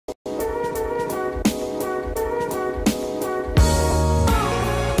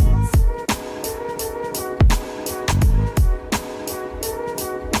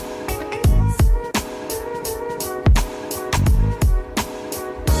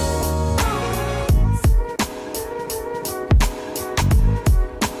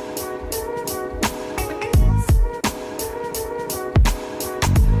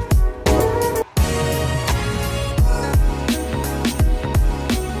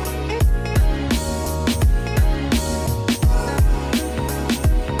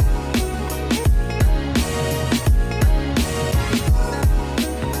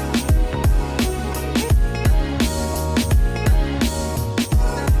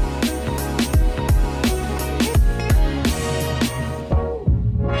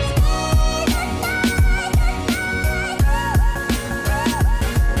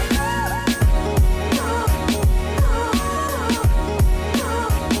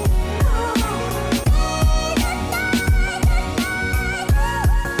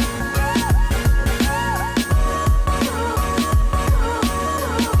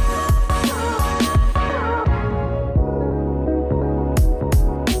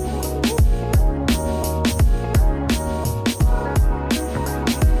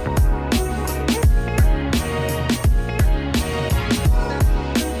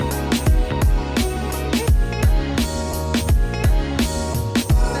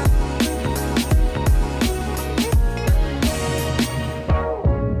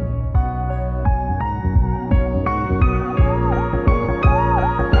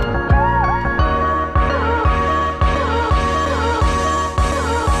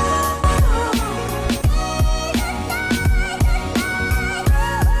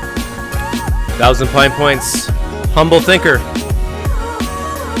1,000 pine points. Humble thinker.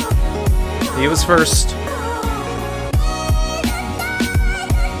 He was first.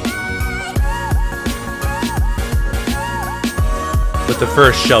 But the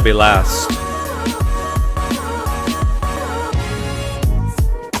first shall be last.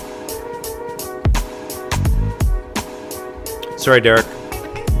 Sorry, Derek.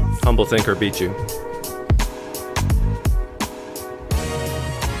 Humble thinker beat you.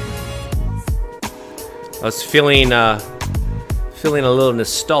 I was feeling a little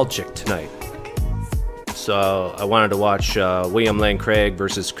nostalgic tonight, so I wanted to watch William Lane Craig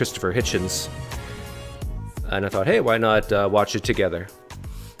versus Christopher Hitchens, and I thought, hey, why not watch it together?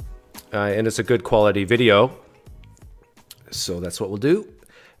 And it's a good quality video, so that's what we'll do.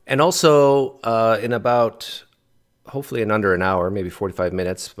 And also, in about, hopefully in under an hour, maybe 45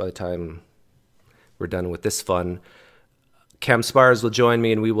 minutes, by the time we're done with this fun, Cam Spars will join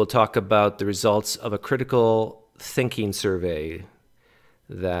me and we will talk about the results of a critical thinking survey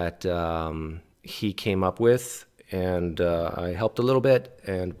that he came up with, and I helped a little bit,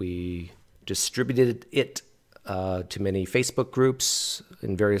 and we distributed it to many Facebook groups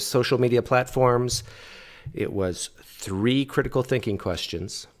and various social media platforms. It was 3 critical thinking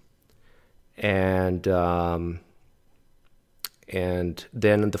questions, and then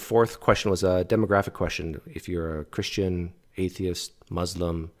the 4th question was a demographic question. If you're a Christian, atheist,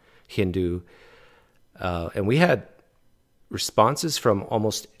 Muslim, Hindu, and we had responses from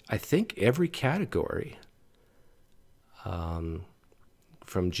almost, I think, every category, from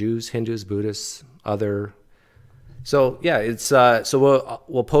Jews, Hindus, Buddhists, other. So yeah, it's so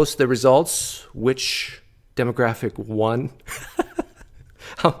we'll post the results. Which demographic won?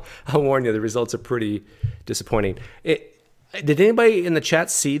 I'll warn you, the results are pretty disappointing. Did anybody in the chat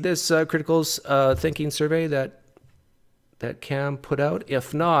see this critical thinking survey that Cam put out?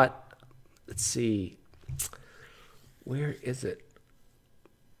 If not, let's see. Where is it?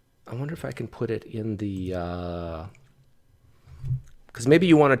 I wonder if I can put it in the... Because maybe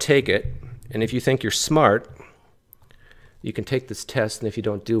you want to take it, and if you think you're smart, you can take this test, and if you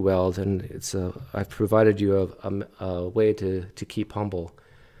don't do well, then I've provided you a way to keep humble.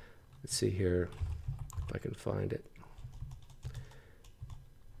 Let's see here if I can find it.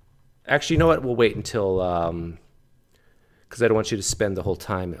 Actually, you know what? We'll wait until... because I don't want you to spend the whole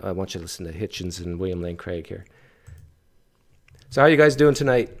time. I want you to listen to Hitchens and William Lane Craig here. So how are you guys doing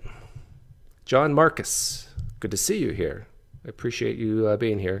tonight? John Marcus, good to see you here. I appreciate you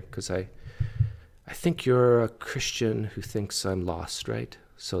being here, because I think you're a Christian who thinks I'm lost, right?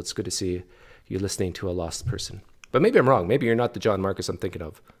 So it's good to see you listening to a lost person. But maybe I'm wrong. Maybe you're not the John Marcus I'm thinking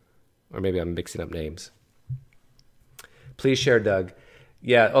of. Or maybe I'm mixing up names. Please share, Doug.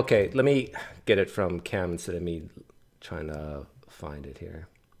 Yeah, okay, let me get it from Cam instead of me trying to find it here.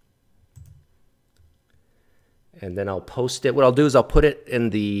 And then I'll post it. What I'll do is I'll put it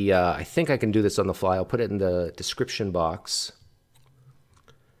in the, I think I can do this on the fly. I'll put it in the description box.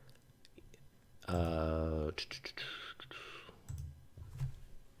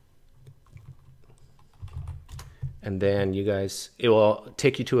 And then you guys, it will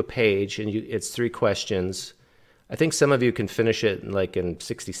take you to a page, and it's 3 questions. I think some of you can finish it in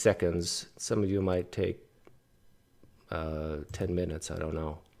 60 seconds. Some of you might take 10 minutes, I don't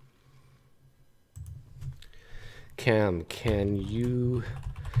know. Cam, can you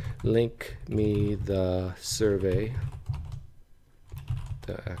link me the survey,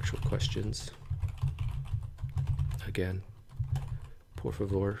 the actual questions? Again, por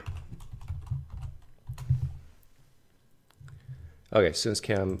favor. Okay, as soon as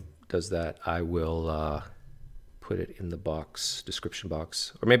Cam does that, I will put it in the box, description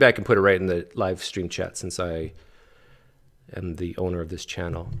box. Or maybe I can put it right in the live stream chat, since I am the owner of this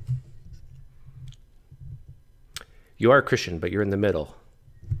channel. You are a Christian, but you're in the middle.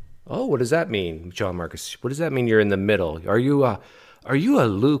 Oh, what does that mean, John Marcus? What does that mean, you're in the middle? Are you a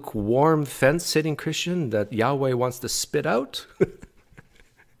lukewarm, fence-sitting Christian that Yahweh wants to spit out?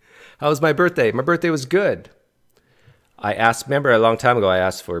 How was my birthday? My birthday was good. I asked, remember a long time ago, I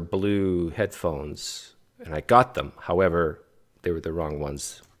asked for blue headphones, and I got them. However, they were the wrong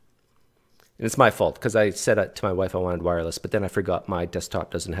ones. And it's my fault, because I said to my wife I wanted wireless, but then I forgot my desktop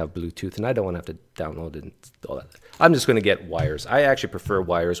doesn't have Bluetooth, and I don't want to have to download it and all that. I'm just going to get wires. I actually prefer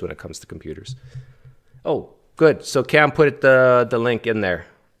wires when it comes to computers. Oh, good. So Cam put the link in there.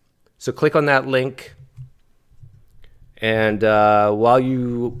 So click on that link. And while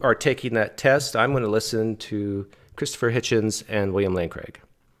you are taking that test, I'm going to listen to Christopher Hitchens and William Lane Craig.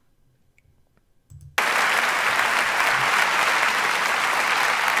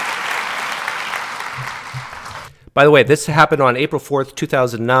 By the way, this happened on April 4th,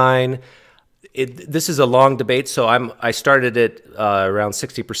 2009. this is a long debate, so I started it around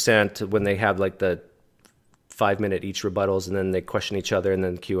 60% when they have like the 5-minute each rebuttals, and then they question each other, and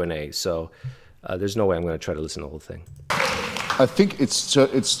then Q&A. So there's no way I'm going to try to listen to the whole thing. I think it's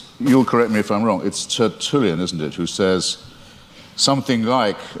you'll correct me if I'm wrong, it's Tertullian, isn't it, who says something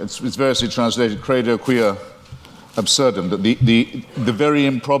like, it's variously translated, credo quia absurdum, that the very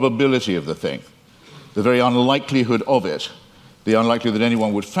improbability of the thing, the very unlikelihood of it, the unlikelihood that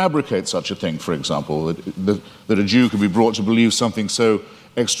anyone would fabricate such a thing, for example, that a Jew could be brought to believe something so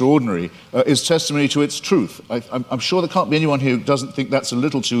extraordinary, is testimony to its truth. I'm sure there can't be anyone who doesn't think that's a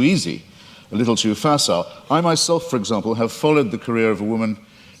little too easy, a little too facile. I myself, for example, have followed the career of a woman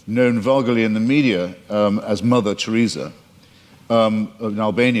known vulgarly in the media as Mother Teresa, an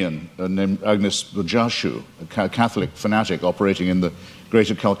Albanian named Agnes Bojashu, a Catholic fanatic operating in the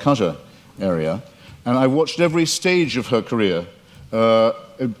greater Calcutta area. And I watched every stage of her career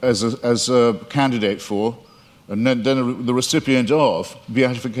as a candidate for, and then the recipient of,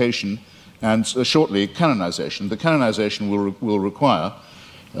 beatification and shortly canonization. The canonization will require,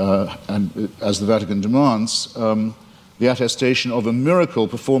 and as the Vatican demands, the attestation of a miracle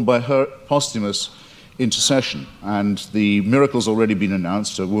performed by her posthumous intercession. And the miracle's already been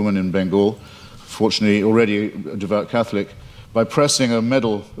announced. A woman in Bengal, fortunately already a devout Catholic, by pressing a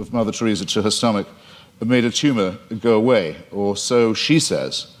medal of Mother Teresa to her stomach, made a tumor go away, or so she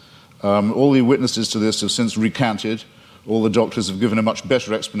says. All the witnesses to this have since recanted. All the doctors have given a much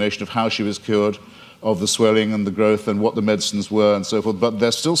better explanation of how she was cured, of the swelling and the growth and what the medicines were and so forth, but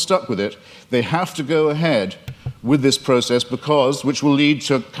they're still stuck with it. They have to go ahead with this process because, which will lead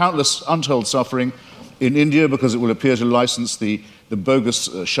to countless untold suffering in India, because it will appear to license the bogus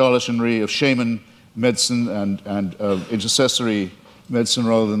charlatanry of shaman medicine and intercessory medicine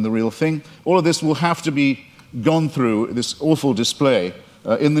rather than the real thing. All of this will have to be gone through, this awful display,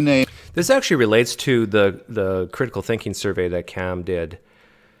 in the name. This actually relates to the critical thinking survey that Cam did,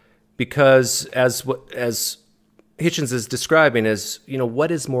 because as Hitchens is describing is, what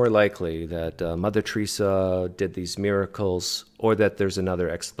is more likely, that Mother Teresa did these miracles or that there's another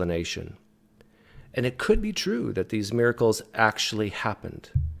explanation? And it could be true that these miracles actually happened.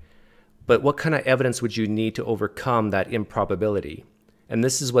 But what kind of evidence would you need to overcome that improbability? And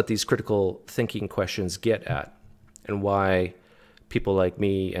this is what these critical thinking questions get at, and why people like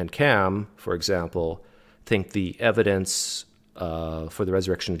me and Cam, for example, think the evidence for the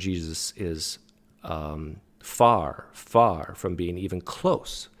resurrection of Jesus is far, far from being even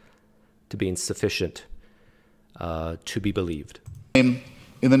close to being sufficient to be believed.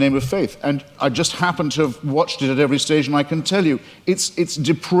 In the name of faith. And I just happen to have watched it at every stage, and I can tell you, it's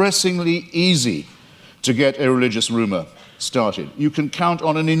depressingly easy to get a religious rumor started. You can count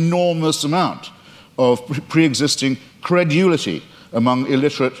on an enormous amount of pre-existing credulity among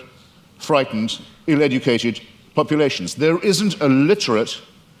illiterate, frightened, ill-educated populations. There isn't a literate,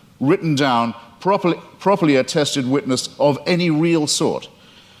 written down, properly attested witness of any real sort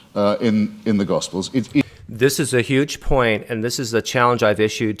in the Gospels. This is a huge point, and this is a challenge I've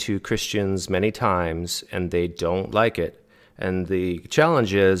issued to Christians many times, and they don't like it. And the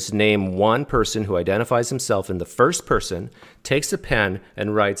challenge is, name one person who identifies himself in the first person, takes a pen,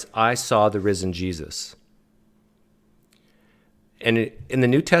 and writes, "I saw the risen Jesus." And in the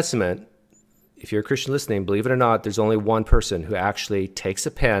New Testament, if you're a Christian listening, believe it or not, there's only one person who actually takes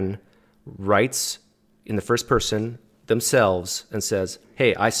a pen, writes in the first person themselves, and says,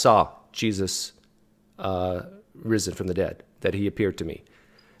 "Hey, I saw Jesus risen from the dead, that he appeared to me."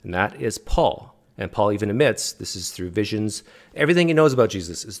 And that is Paul. And Paul even admits this is through visions. Everything he knows about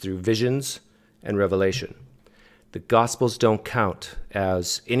Jesus is through visions and revelation. The Gospels don't count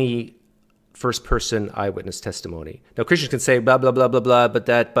as any first-person eyewitness testimony. Now, Christians can say blah, blah, blah, blah, blah, but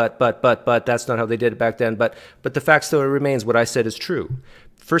that's not how they did it back then. But the fact still remains, what I said is true.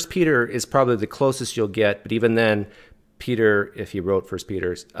 1 Peter is probably the closest you'll get, but even then, Peter, if he wrote 1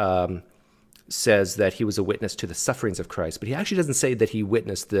 Peter, says that he was a witness to the sufferings of Christ, but he actually doesn't say that he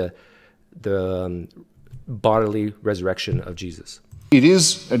witnessed the bodily resurrection of Jesus. It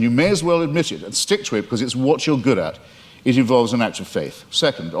is, and you may as well admit it and stick to it because it's what you're good at. It involves an act of faith.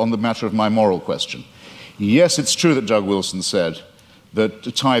 Second, on the matter of my moral question, yes, it's true that Doug Wilson said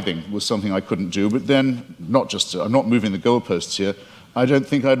that tithing was something I couldn't do, but then, I'm not moving the goalposts here, I don't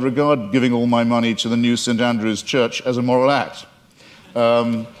think I'd regard giving all my money to the new St. Andrew's Church as a moral act.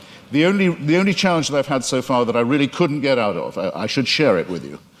 The only challenge that I've had so far that I really couldn't get out of, I should share it with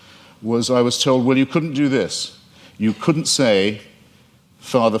you, was I was told, well, you couldn't do this. You couldn't say,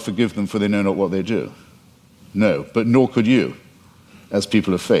 "Father, forgive them, for they know not what they do." No, but nor could you, as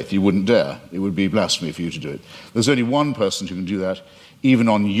people of faith. You wouldn't dare. It would be blasphemy for you to do it. There's only one person who can do that even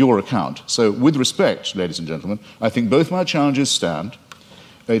on your account. So with respect, ladies and gentlemen, I think both my challenges stand.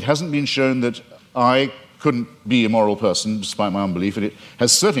 It hasn't been shown that I couldn't be a moral person despite my unbelief, and it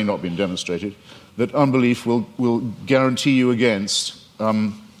has certainly not been demonstrated that unbelief will guarantee you against,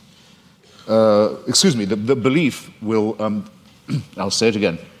 the belief will, I'll say it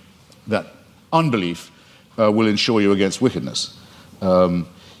again, that unbelief will ensure you against wickedness.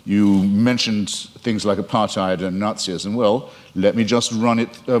 You mentioned things like apartheid and Nazism. Well, let me just run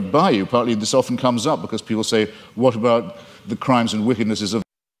it by you. Partly this often comes up because people say, what about the crimes and wickednesses of...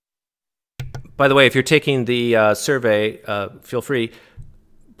 By the way, if you're taking the survey, feel free.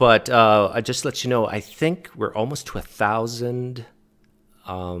 But I just let you know, I think we're almost to 1,000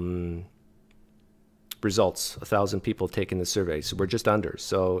 results, 1,000 people taking the survey. So we're just under.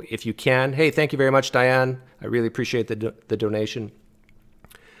 So if you can, hey, thank you very much, Diane. I really appreciate the donation.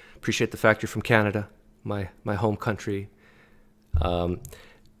 Appreciate the fact you're from Canada, my home country.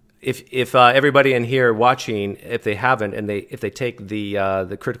 If everybody in here watching, if they haven't, and if they take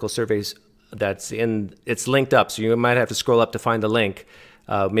the critical surveys, it's linked up. So you might have to scroll up to find the link.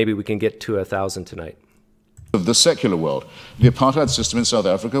 Maybe we can get to 1,000 tonight. Of the secular world, the apartheid system in South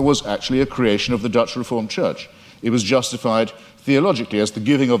Africa was actually a creation of the Dutch Reformed Church. It was justified theologically as the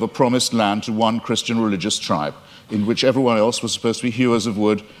giving of a promised land to one Christian religious tribe, in which everyone else was supposed to be hewers of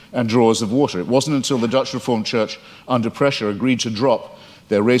wood and drawers of water. It wasn't until the Dutch Reformed Church, under pressure, agreed to drop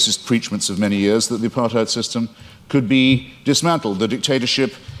their racist preachments of many years that the apartheid system could be dismantled. The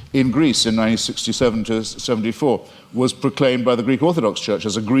dictatorship in Greece in 1967 to 74 was proclaimed by the Greek Orthodox Church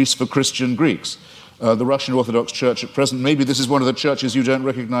as a Greece for Christian Greeks. The Russian Orthodox Church at present, maybe this is one of the churches you don't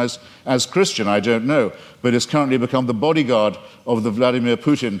recognize as Christian, I don't know, but it's currently become the bodyguard of the Vladimir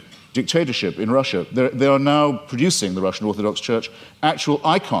Putin dictatorship in Russia. They are now producing, the Russian Orthodox Church, actual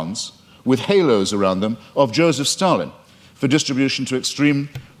icons with halos around them of Joseph Stalin for distribution to extreme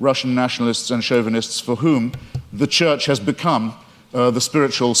Russian nationalists and chauvinists for whom the church has become the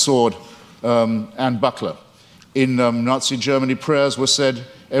spiritual sword and buckler. In Nazi Germany, prayers were said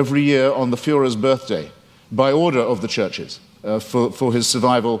every year on the Führer's birthday by order of the churches for his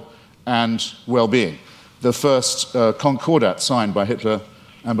survival and well-being. The first concordat signed by Hitler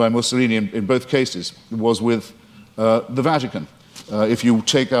and by Mussolini in both cases was with the Vatican. If you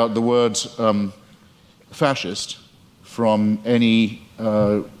take out the word fascist from any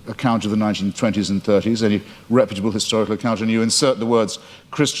account of the 1920s and 30s, any reputable historical account, and you insert the words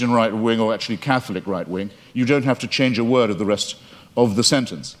Christian right wing or actually Catholic right wing, you don't have to change a word of the rest of the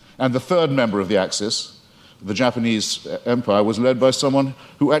sentence. And the third member of the Axis, the Japanese Empire, was led by someone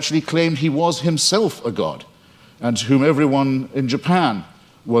who actually claimed he was himself a god, and to whom everyone in Japan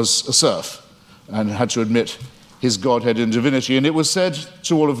was a serf and had to admit his godhead and divinity. And it was said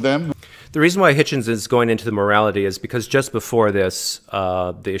to all of them... The reason why Hitchens is going into the morality is because just before this,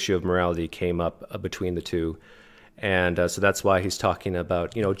 the issue of morality came up between the two. And so that's why he's talking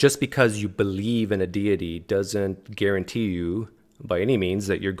about, just because you believe in a deity doesn't guarantee you by any means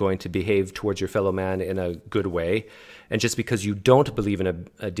that you're going to behave towards your fellow man in a good way. And just because you don't believe in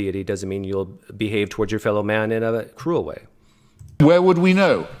a deity doesn't mean you'll behave towards your fellow man in a cruel way. Where would we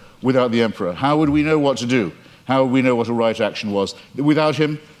know without the emperor? How would we know what to do? How would we know what a right action was? Without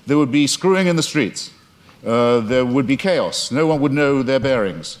him, there would be screwing in the streets. There would be chaos. No one would know their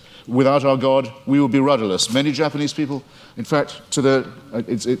bearings. Without our God, we would be rudderless. Many Japanese people, in fact,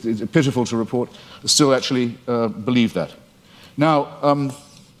 it's pitiful to report, still actually believe that. Now,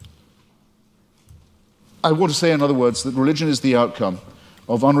 I want to say, in other words, that religion is the outcome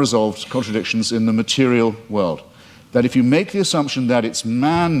of unresolved contradictions in the material world. That if you make the assumption that it's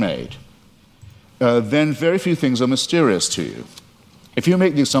man-made, then very few things are mysterious to you. If you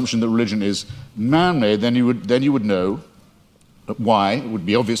make the assumption that religion is man-made, then you would know why, it would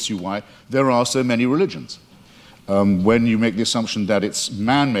be obvious to you why, there are so many religions. When you make the assumption that it's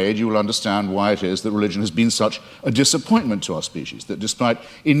man-made, you will understand why it is that religion has been such a disappointment to our species, that despite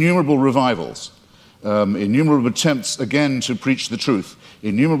innumerable revivals, innumerable attempts again to preach the truth,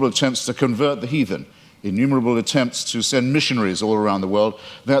 innumerable attempts to convert the heathen, innumerable attempts to send missionaries all around the world,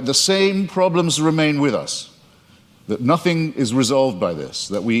 that the same problems remain with us. That nothing is resolved by this,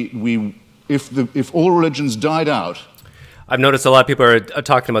 that if all religions died out... I've noticed a lot of people are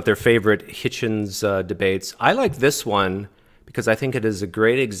talking about their favorite Hitchens debates. I like this one because I think it is a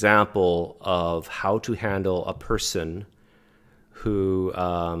great example of how to handle a person who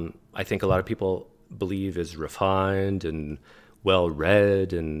I think a lot of people believe is refined and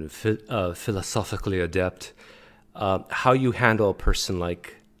well-read and philosophically adept. How you handle a person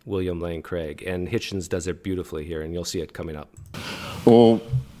like William Lane Craig, and Hitchens does it beautifully here, and you'll see it coming up. Or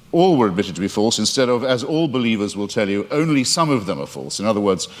all were admitted to be false, instead of, as all believers will tell you, only some of them are false. In other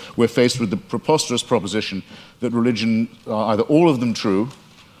words, we're faced with the preposterous proposition that religion are either all of them true,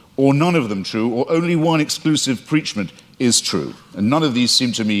 or none of them true, or only one exclusive preachment is true. And none of these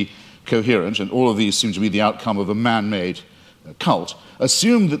seem to me coherent, and all of these seem to be the outcome of a man-made cult.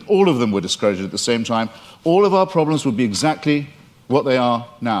 Assume that all of them were discredited at the same time, all of our problems would be exactly what they are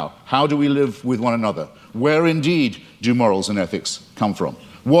now. How do we live with one another? Where indeed do morals and ethics come from?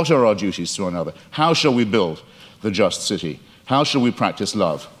 What are our duties to one another? How shall we build the just city? How shall we practice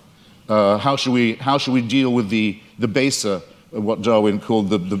love? How shall we deal with the baser, what Darwin called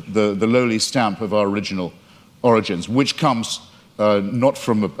the lowly stamp of our original origins, which comes not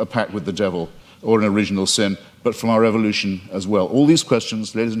from a pact with the devil or an original sin, but from our evolution as well. All these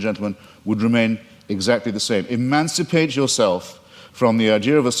questions, ladies and gentlemen, would remain exactly the same. Emancipate yourself from the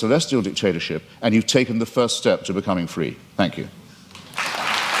idea of a celestial dictatorship, and you've taken the first step to becoming free. Thank you.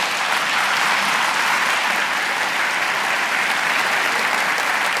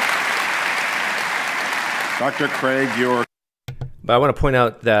 Dr. Craig, But I want to point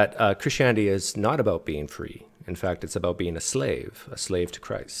out that Christianity is not about being free. In fact, it's about being a slave to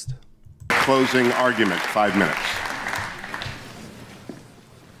Christ. Closing argument, 5 minutes.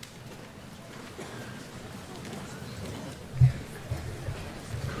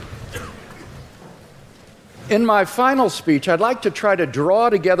 In my final speech, I'd like to try to draw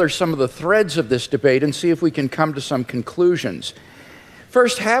together some of the threads of this debate and see if we can come to some conclusions.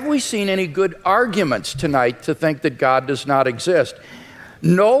 First, have we seen any good arguments tonight to think that God does not exist?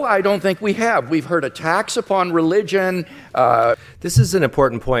 No, I don't think we have. We've heard attacks upon religion. This is an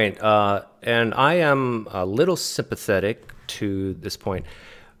important point, and I am a little sympathetic to this point.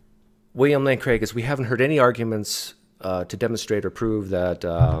 William Lane Craig, is we haven't heard any arguments to demonstrate or prove that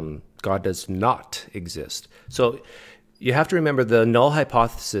God does not exist. So you have to remember the null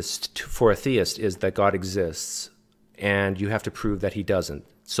hypothesis for a theist is that God exists, and you have to prove that he doesn't.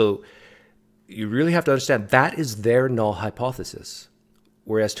 So you really have to understand that is their null hypothesis.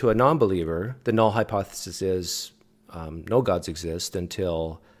 Whereas to a non-believer, the null hypothesis is no gods exist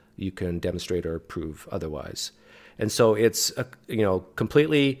until you can demonstrate or prove otherwise. And so it's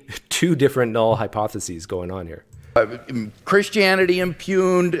completely two different null hypotheses going on here. Christianity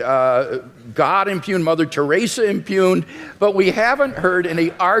impugned, God impugned, Mother Teresa impugned, but we haven't heard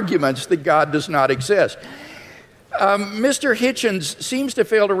any arguments that God does not exist. Mr. Hitchens seems to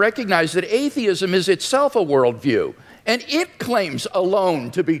fail to recognize that atheism is itself a worldview, and it claims alone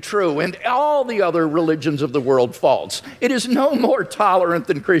to be true, and all the other religions of the world false. It is no more tolerant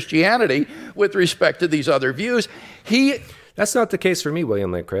than Christianity with respect to these other views. That's not the case for me,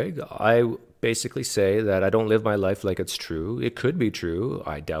 William Lane Craig. I basically say that I don't live my life like it's true. It could be true.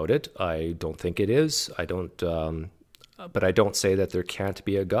 I doubt it. I don't think it is. But I don't say that there can't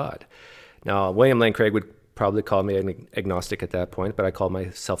be a God. Now, William Lane Craig would probably call me an agnostic at that point, but I call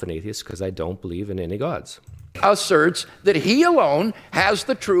myself an atheist because I don't believe in any gods. Asserts that he alone has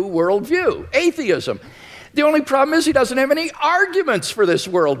the true worldview, atheism. The only problem is he doesn't have any arguments for this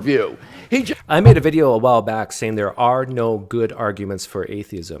worldview. I made a video a while back saying there are no good arguments for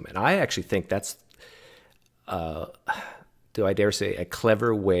atheism, and I actually think that's, do I dare say, a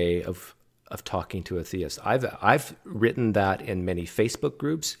clever way of talking to a theist. I've written that in many Facebook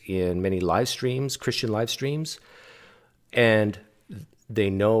groups, in many live streams, Christian live streams, and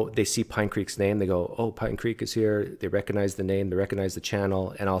they see Pine Creek's name, they go, oh, Pine Creek is here, they recognize the name, they recognize the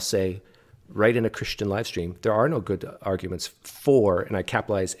channel, and I'll say, right in a Christian live stream, there are no good arguments for, and I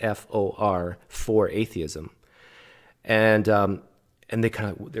capitalize F-O-R, for atheism. And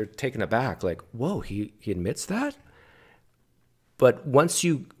they're taken aback, like, whoa, he admits that? But once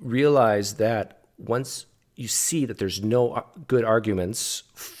you realize that, once you see that there's no good arguments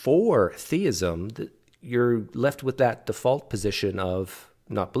for theism, you're left with that default position of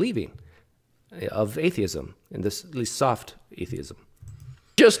not believing, of atheism, and this at least soft atheism.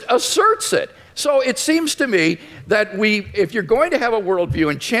 Just asserts it. So it seems to me that if you're going to have a worldview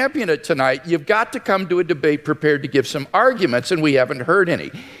and champion it tonight, you've got to come to a debate prepared to give some arguments, and we haven't heard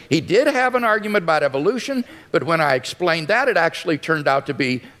any. He did have an argument about evolution, but when I explained that, it actually turned out to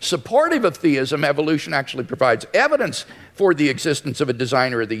be supportive of theism. Evolution actually provides evidence for the existence of a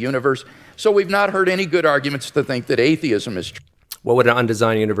designer of the universe. So we've not heard any good arguments to think that atheism is true. What would an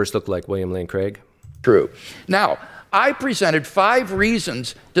undesigned universe look like, William Lane Craig? True. Now, I presented 5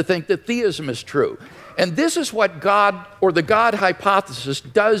 reasons to think that theism is true. And this is what God, or the God hypothesis,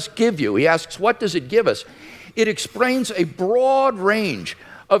 does give you. He asks, what does it give us? It explains a broad range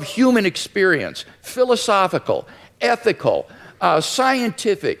of human experience, philosophical, ethical,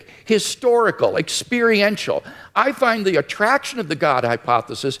 scientific, historical, experiential. I find the attraction of the God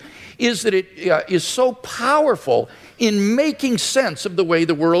hypothesis is that it is so powerful in making sense of the way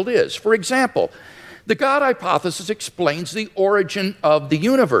the world is. For example, the God hypothesis explains the origin of the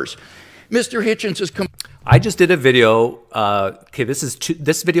universe. Mr. Hitchens is... I just did a video. Okay,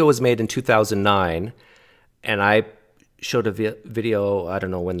 this video was made in 2009, and I showed a video, I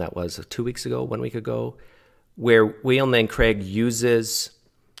don't know when that was, 2 weeks ago, 1 week ago, where William Lane Craig uses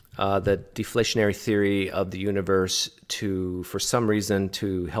the deflationary theory of the universe for some reason,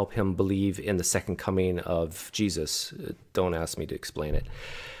 to help him believe in the second coming of Jesus. Don't ask me to explain it.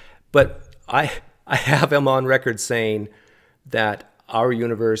 But I have him on record saying that our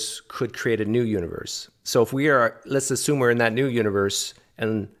universe could create a new universe. So if we are, let's assume we're in that new universe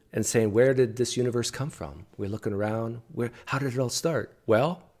and saying, where did this universe come from? We're looking around, how did it all start?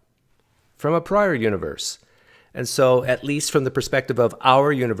 Well, from a prior universe. And so at least from the perspective of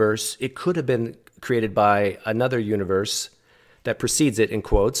our universe, it could have been created by another universe that precedes it, in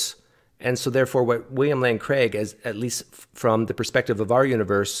quotes. And so therefore what William Lane Craig, at least from the perspective of our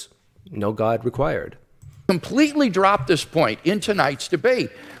universe, no God required. Completely dropped this point in tonight's debate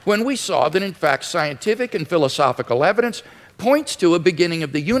when we saw that in fact scientific and philosophical evidence points to a beginning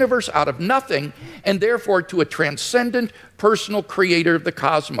of the universe out of nothing, and therefore to a transcendent personal creator of the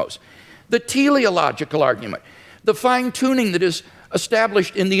cosmos. The teleological argument, the fine-tuning that is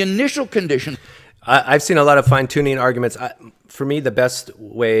established in the initial condition. I've seen a lot of fine-tuning arguments. For me, the best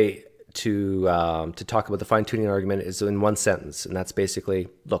way to talk about the fine-tuning argument is in one sentence, and that's basically,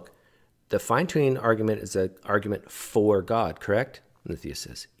 look, the fine-tuning argument is an argument for God, correct? And the theist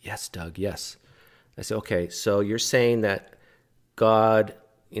says, yes, Doug, yes. I say, okay, so you're saying that God,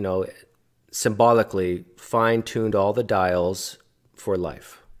 symbolically fine-tuned all the dials for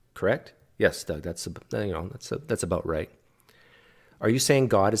life, correct? Yes, Doug, that's about right. Are you saying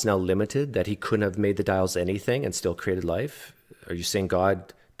God is now limited, that he couldn't have made the dials anything and still created life? Are you saying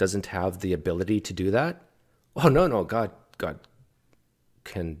God doesn't have the ability to do that? Oh, no, God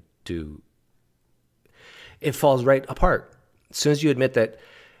can do. It falls right apart. As soon as you admit that,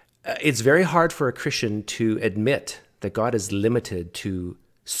 it's very hard for a Christian to admit that God is limited to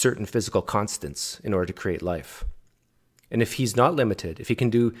certain physical constants in order to create life. And if he's not limited, if he can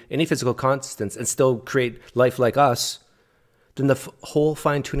do any physical constants and still create life like us, then the whole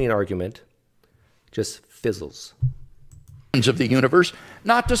fine-tuning argument just fizzles. Of the universe,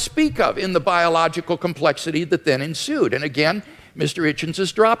 not to speak of in the biological complexity that then ensued. And again, Mr. Hitchens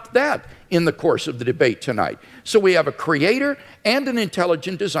has dropped that in the course of the debate tonight. So we have a creator and an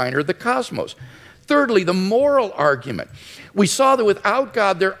intelligent designer of the cosmos. Thirdly, the moral argument. We saw that without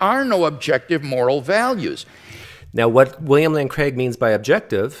God, there are no objective moral values. Now, what William Lane Craig means by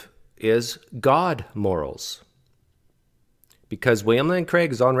objective is God morals. Because William Lane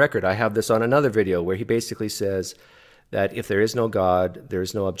Craig is on record. I have this on another video where he basically says that if there is no God, there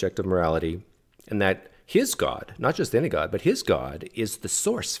is no objective morality, and that his God, not just any God, but his God is the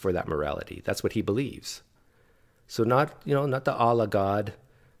source for that morality. That's what he believes. So not the Allah God,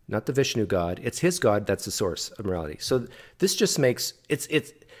 not the Vishnu God. It's his God that's the source of morality. So this just makes,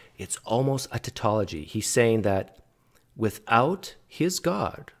 it's almost a tautology. He's saying that without his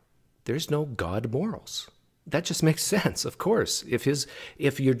God, there's no God morals. That just makes sense, of course.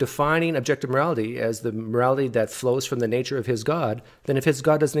 If you're defining objective morality as the morality that flows from the nature of his God, then if his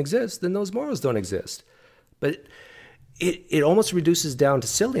God doesn't exist, then those morals don't exist. But it almost reduces down to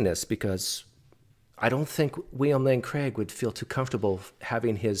silliness, because I don't think William Lane Craig would feel too comfortable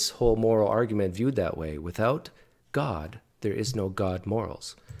having his whole moral argument viewed that way. Without God, there is no God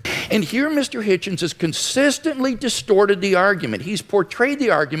morals. And here Mr. Hitchens has consistently distorted the argument. He's portrayed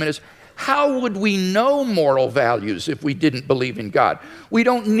the argument as, how would we know moral values if we didn't believe in God? We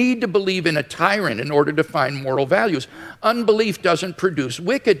don't need to believe in a tyrant in order to find moral values. Unbelief doesn't produce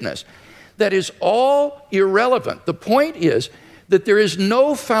wickedness. That is all irrelevant. The point is that there is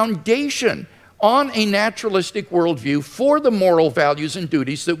no foundation on a naturalistic worldview for the moral values and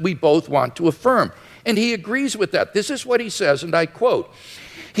duties that we both want to affirm. And he agrees with that. This is what he says, and I quote.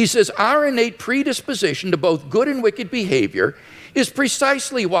 He says, our innate predisposition to both good and wicked behavior is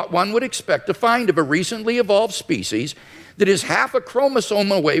precisely what one would expect to find of a recently evolved species that is half a chromosome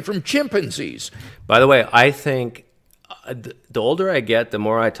away from chimpanzees. By the way, I think the older I get, the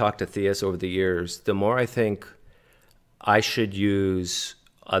more I talk to theists over the years, the more I think I should use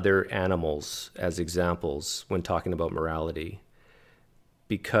other animals as examples when talking about morality.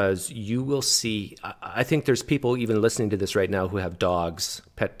 Because you will see, I think there's people even listening to this right now who have dogs,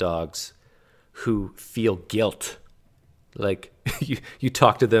 pet dogs, who feel guilt Like you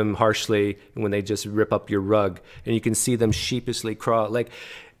talk to them harshly when they just rip up your rug, and you can see them sheepishly crawl. Like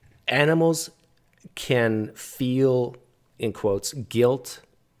animals can feel, in quotes, guilt.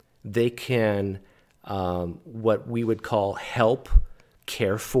 They can, what we would call help,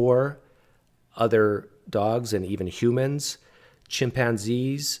 care for other dogs and even humans.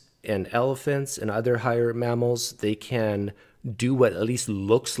 Chimpanzees and elephants and other higher mammals, they can do what at least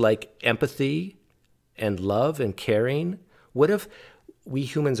looks like empathy and love and caring. What if we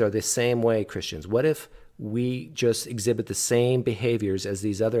humans are the same way, Christians? What if we just exhibit the same behaviors as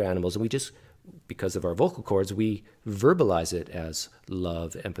these other animals, and we just, because of our vocal cords, we verbalize it as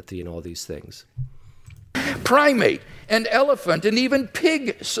love, empathy, and all these things? Primate and elephant and even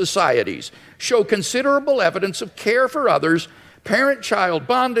pig societies show considerable evidence of care for others, parent-child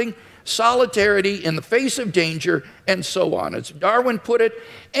bonding, solidarity in the face of danger, and so on. As Darwin put it,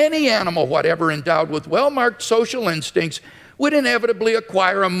 any animal whatever endowed with well-marked social instincts would inevitably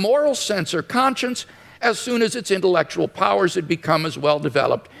acquire a moral sense or conscience as soon as its intellectual powers had become as well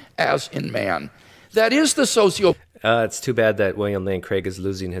developed as in man. That is the It's too bad that William Lane Craig is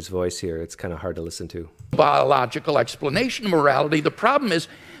losing his voice here. It's kind of hard to listen to. Biological explanation of morality. The problem is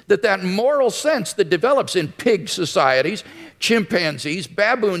that that moral sense that develops in pig societies, chimpanzees,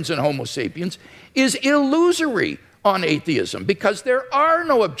 baboons, and Homo sapiens is illusory on atheism, because there are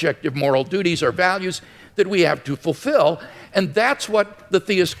no objective moral duties or values that we have to fulfill, and that's what the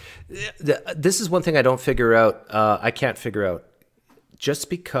theist... This is one thing I don't figure out. I can't figure out. Just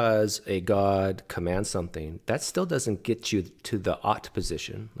because a God commands something, that still doesn't get you to the ought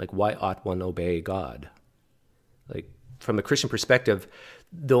position. Like, why ought one obey God? Like, from a Christian perspective,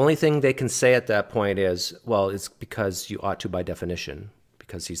 the only thing they can say at that point is, well, it's because you ought to by definition,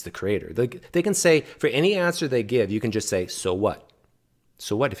 because he's the creator. They can say, for any answer they give, you can just say, so what?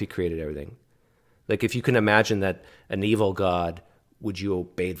 So what if he created everything? Like, if you can imagine that an evil God, would you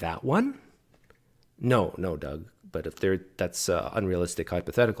obey that one? No, Doug. But if that's unrealistic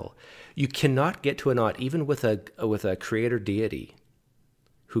hypothetical. You cannot get to an ought even with a creator deity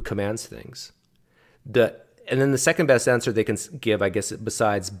who commands things. And then the second best answer they can give, I guess,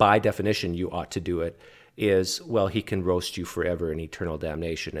 besides by definition you ought to do it, is, well, he can roast you forever in eternal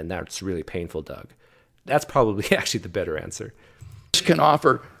damnation, and that's really painful, Doug. That's probably actually the better answer. Can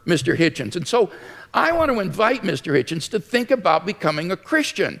offer Mr. Hitchens. And so I want to invite Mr. Hitchens to think about becoming a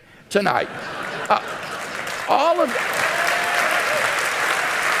Christian tonight.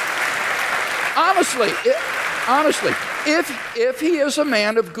 Honestly, if he is a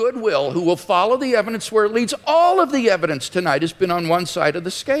man of goodwill who will follow the evidence where it leads, all of the evidence tonight has been on one side of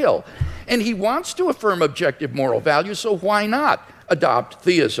the scale. And he wants to affirm objective moral values, so why not adopt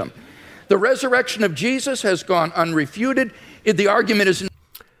theism? The resurrection of Jesus has gone unrefuted. The argument is...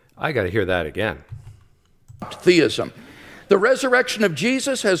 I got to hear that again. Theism. The resurrection of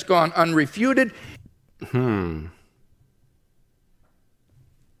Jesus has gone unrefuted. Did you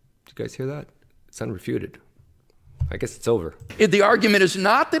guys hear that? It's unrefuted. I guess it's over. The argument is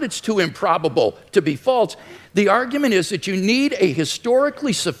not that it's too improbable to be false. The argument is that you need a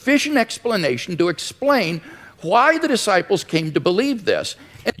historically sufficient explanation to explain why the disciples came to believe this.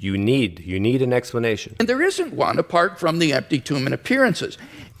 And you need an explanation. And there isn't one apart from the empty tomb and appearances.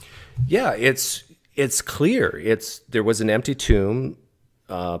 Yeah, it's clear. There was an empty tomb.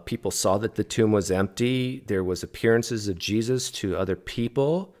 People saw that the tomb was empty. There was appearances of Jesus to other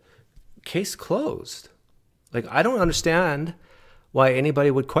people. Case closed. Like, I don't understand why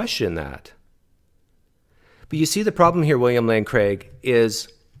anybody would question that. But you see, the problem here, William Lane Craig, is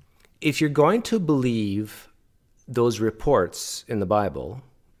if you're going to believe those reports in the Bible,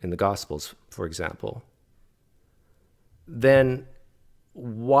 in the Gospels, for example, then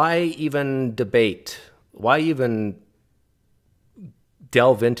why even debate? Why even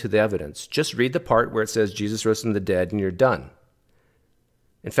delve into the evidence? Just read the part where it says Jesus rose from the dead and you're done.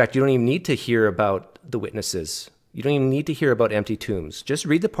 In fact, you don't even need to hear about the witnesses. You don't even need to hear about empty tombs. Just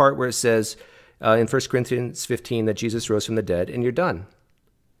read the part where it says in 1 Corinthians 15 that Jesus rose from the dead and you're done.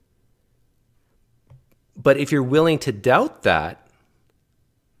 But if you're willing to doubt that,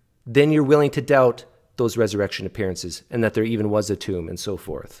 then you're willing to doubt those resurrection appearances and that there even was a tomb and so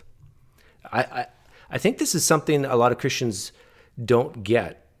forth. I think this is something a lot of Christians don't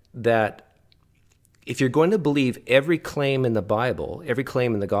get, that if you're going to believe every claim in the Bible, every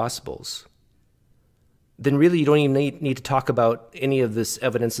claim in the Gospels, then really you don't even need to talk about any of this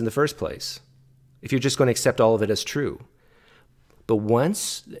evidence in the first place, if you're just going to accept all of it as true. But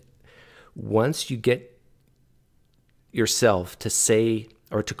once you get yourself to say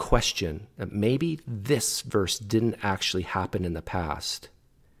or to question that maybe this verse didn't actually happen in the past,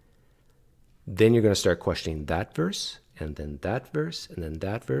 then you're going to start questioning that verse and then that verse, and then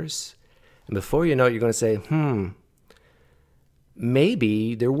that verse. And before you know it, you're going to say,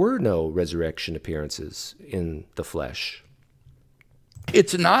 maybe there were no resurrection appearances in the flesh.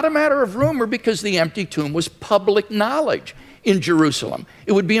 It's not a matter of rumor because the empty tomb was public knowledge in Jerusalem.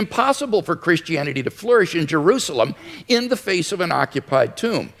 It would be impossible for Christianity to flourish in Jerusalem in the face of an occupied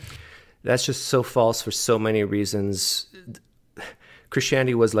tomb. That's just so false for so many reasons.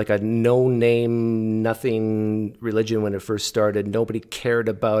 Christianity was like a no-name, nothing religion when it first started. Nobody cared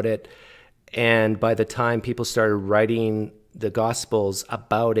about it. And by the time people started writing the Gospels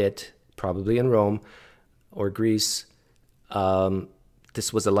about it, probably in Rome or Greece,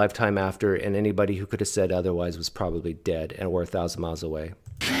 this was a lifetime after, and anybody who could have said otherwise was probably dead and were 1,000 miles away.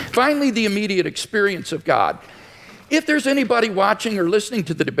 Finally, the immediate experience of God. If there's anybody watching or listening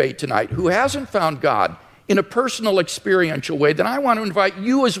to the debate tonight who hasn't found God in a personal, experiential way, then I want to invite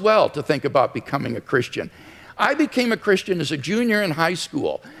you as well to think about becoming a Christian. I became a Christian as a junior in high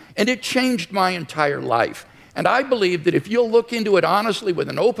school, and it changed my entire life. And I believe that if you'll look into it honestly with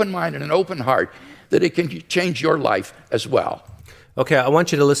an open mind and an open heart, that it can change your life as well. Okay, I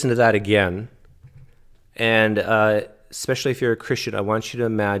want you to listen to that again. And especially if you're a Christian, I want you to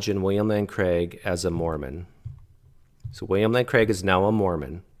imagine William Lane Craig as a Mormon. So William Lane Craig is now a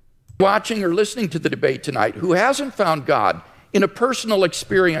Mormon. Watching or listening to the debate tonight who hasn't found God in a personal,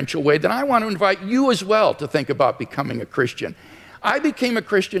 experiential way, then I want to invite you as well to think about becoming a Christian. I became a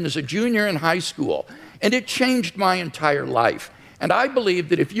Christian as a junior in high school, and it changed my entire life. And I believe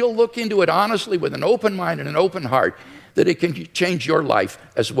that if you'll look into it honestly with an open mind and an open heart, that it can change your life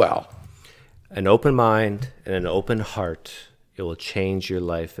as well. An open mind and an open heart, it will change your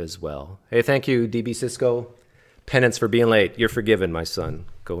life as well. Hey, thank you, DB Cisco. Penance for being late. You're forgiven, my son.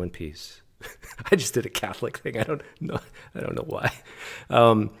 Go in peace. I just did a Catholic thing. I don't know why.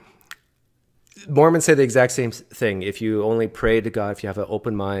 Mormons say the exact same thing. If you only pray to God, if you have an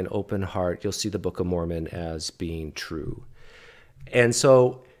open mind, open heart, you'll see the Book of Mormon as being true. And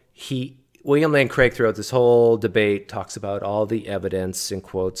so William Lane Craig, throughout this whole debate, talks about all the evidence and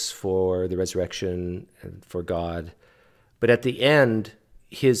quotes for the resurrection and for God. But at the end,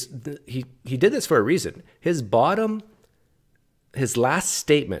 he did this for a reason. His last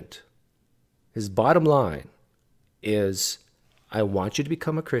statement, his bottom line is, I want you to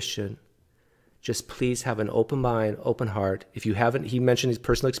become a Christian. Just please have an open mind, open heart. If you haven't, he mentioned his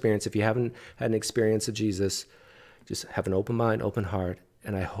personal experience. If you haven't had an experience of Jesus, just have an open mind, open heart.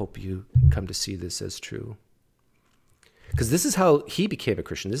 And I hope you come to see this as true. Because this is how he became a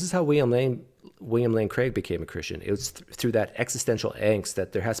Christian. This is how William Lane Craig became a Christian. It was through that existential angst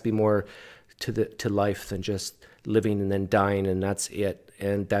that there has to be more to life than just living and then dying and that's it.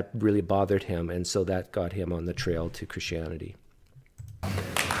 And that really bothered him. And so that got him on the trail to Christianity.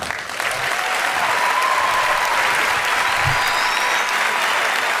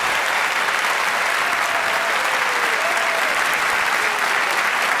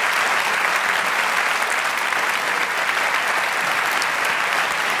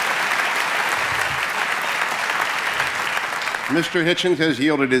 Mr. Hitchens has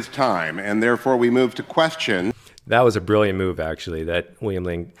yielded his time, and therefore we move to question. That was a brilliant move, actually, that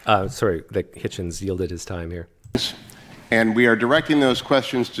that Hitchens yielded his time here. And we are directing those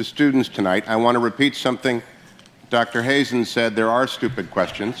questions to students tonight. I want to repeat something Dr. Hazen said. There are stupid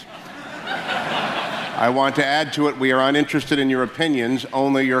questions. I want to add to it, we are uninterested in your opinions.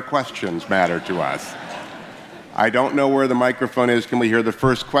 Only your questions matter to us. I don't know where the microphone is. Can we hear the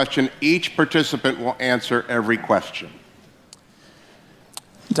first question? Each participant will answer every question.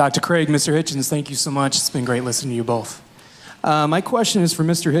 Dr. Craig, Mr. Hitchens, thank you so much. It's been great listening to you both. My question is for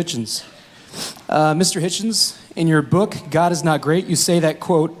Mr. Hitchens. Mr. Hitchens, in your book, God is Not Great, you say that,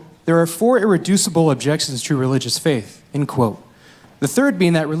 quote, there are 4 irreducible objections to religious faith, end quote. The third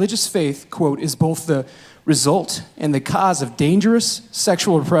being that religious faith, quote, is both the result and the cause of dangerous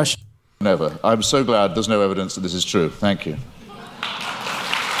sexual repression. Never. I'm so glad there's no evidence that this is true. Thank you.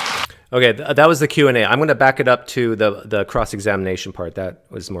 Okay, that was the Q&A. I'm going to back it up to the cross-examination part. That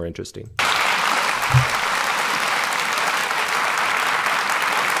was more interesting.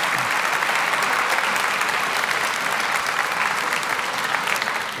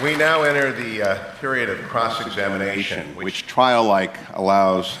 We now enter the period of cross-examination, which trial-like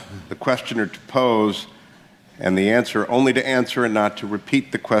allows the questioner to pose and the answer only to answer and not to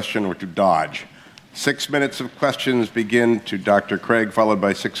repeat the question or to dodge. 6 minutes of questions begin to Dr. Craig, followed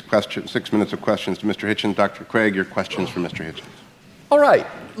by 6 minutes of questions to Mr. Hitchens. Dr. Craig, your questions for Mr. Hitchens. All right,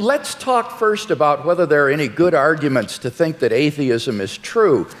 let's talk first about whether there are any good arguments to think that atheism is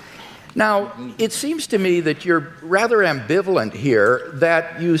true. Now, it seems to me that you're rather ambivalent here,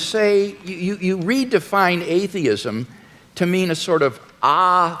 that you say, you redefine atheism to mean a sort of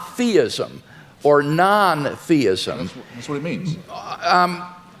atheism or non-theism. That's what it means.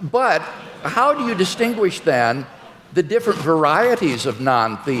 But how do you distinguish then the different varieties of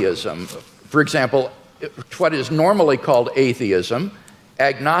non-theism? For example, what is normally called atheism,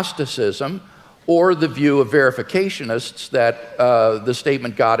 agnosticism, or the view of verificationists that the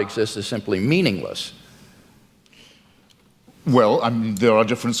statement God exists is simply meaningless? Well, I mean, there are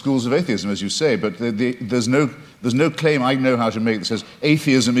different schools of atheism, as you say, but there's no claim I know how to make that says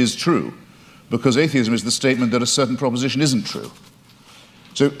atheism is true, because atheism is the statement that a certain proposition isn't true.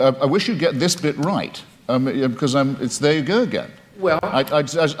 So I wish you'd get this bit right, because it's there you go again. Well, I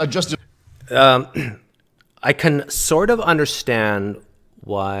just... I can sort of understand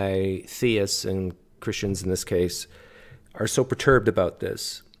why theists and Christians in this case are so perturbed about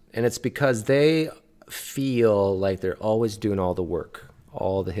this. And it's because they feel like they're always doing all the work,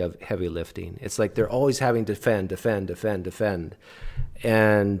 all the heavy lifting. It's like they're always having to defend.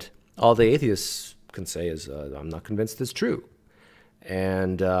 And all the atheists can say is, I'm not convinced it's true.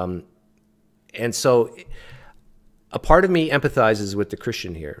 And so a part of me empathizes with the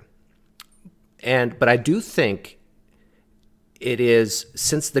Christian here. But I do think it is,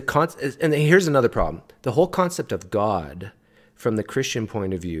 since and here's another problem. The whole concept of God from the Christian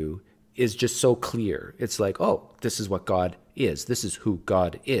point of view is just so clear. It's like, oh, this is what God is. This is who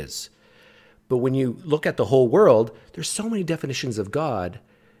God is. But when you look at the whole world, there's so many definitions of God,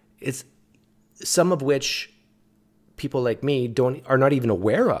 it's some of which people like me are not even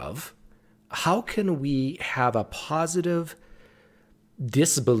aware of. How can we have a positive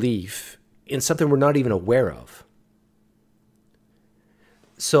disbelief in something we're not even aware of?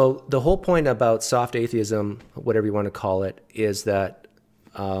 So the whole point about soft atheism, whatever you want to call it, is that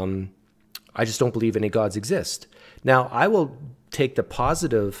I just don't believe any gods exist. Now, I will take the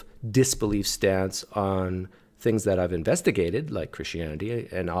positive disbelief stance on things that I've investigated, like Christianity,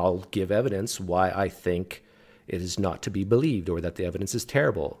 and I'll give evidence why I think it is not to be believed, or that the evidence is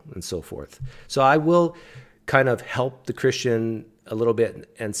terrible, and so forth. So I will kind of help the Christian a little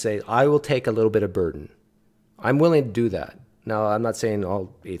bit and say, I will take a little bit of burden. I'm willing to do that. Now, I'm not saying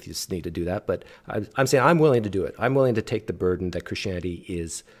all atheists need to do that, but I'm saying I'm willing to do it. I'm willing to take the burden that Christianity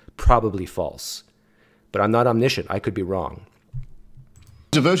is probably false. But I'm not omniscient. I could be wrong.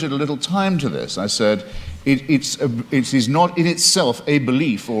 Devoted a little time to this. I said, it is not in itself a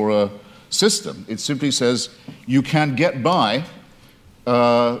belief or a system. It simply says you can get by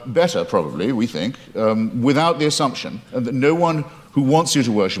better, probably, we think, without the assumption that no one who wants you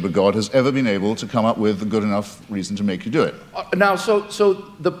to worship a god has ever been able to come up with a good enough reason to make you do it. Now, so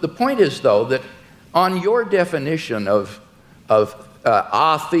the point is, though, that on your definition of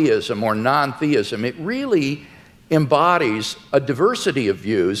atheism or non-theism, it really embodies a diversity of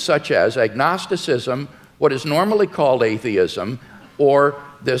views, such as agnosticism, what is normally called atheism, or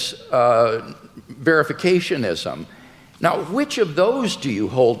this verificationism. Now, which of those do you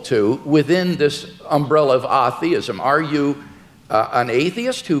hold to within this umbrella of atheism? Are you an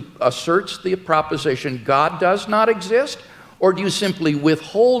atheist who asserts the proposition God does not exist, or do you simply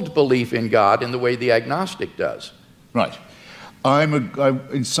withhold belief in God in the way the agnostic does? Right.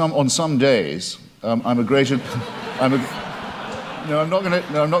 On some days, I'm a great. No, I'm not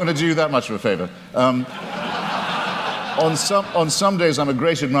going to do you that much of a favor. On some days, I'm a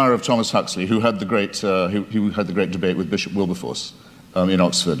great admirer of Thomas Huxley, who had the great debate with Bishop Wilberforce in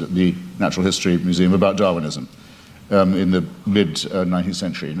Oxford at the Natural History Museum about Darwinism in the mid-19th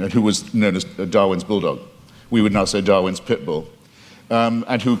century, and who was known as Darwin's bulldog. We would now say Darwin's pit bull,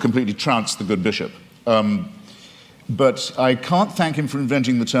 and who completely trounced the good bishop. But I can't thank him for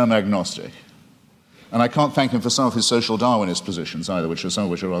inventing the term agnostic. And I can't thank him for some of his social Darwinist positions either, some of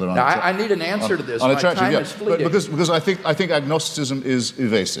which are rather unattractive. Now, I need an answer to this. My time is fleeting. Because I think agnosticism is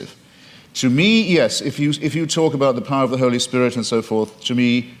evasive. To me, yes, if you talk about the power of the Holy Spirit and so forth, to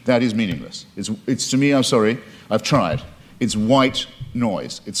me, that is meaningless. It's to me, I'm sorry, I've tried. It's white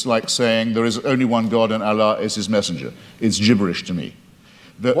noise. It's like saying there is only one God and Allah is his messenger. It's gibberish to me.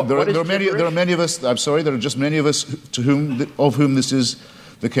 There are many of us, I'm sorry, there are just many of us of whom this is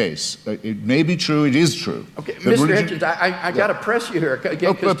the case. It may be true, it is true. Okay, Mr. Hitchens, I got to press you here,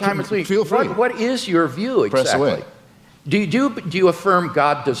 again, because time is leaving. Feel free. What is your view exactly? Press away. Do you affirm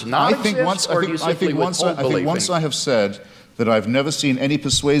God does not exist, or do you simply withhold belief? I think once I have said that I've never seen any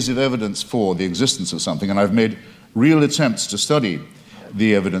persuasive evidence for the existence of something, and I've made real attempts to study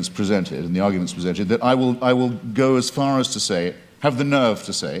the evidence presented and the arguments presented, that I will go as far as to say, have the nerve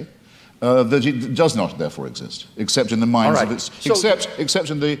to say, that it does not therefore exist, except in the minds of its, except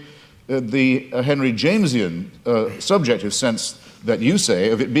in the Henry Jamesian subjective sense that you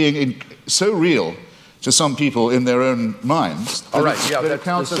say of it being so real to some people in their own minds. All right, yeah, that it that's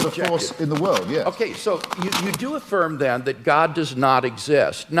counts as a subjective. force in the world, yes. Okay, so you do affirm then that God does not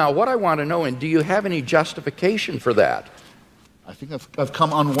exist. Now, what I want to know, and do you have any justification for that? I think I've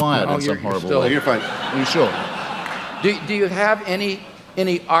come unwired in some horrible No, way. you're fine. Are you sure? Do you have any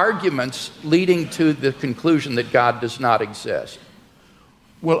arguments leading to the conclusion that God does not exist?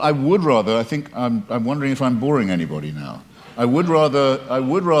 Well, I would rather, I think, I'm wondering if I'm boring anybody now. I would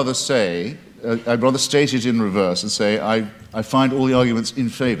rather say, I'd rather state it in reverse and say I find all the arguments in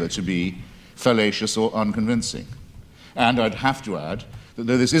favor to be fallacious or unconvincing. And I'd have to add that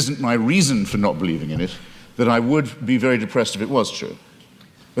though this isn't my reason for not believing in it, that I would be very depressed if it was true.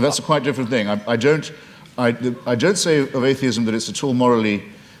 But that's a quite different thing. I don't say of atheism that it's at all morally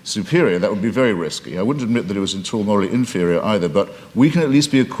superior. That would be very risky. I wouldn't admit that it was at all morally inferior either, but we can at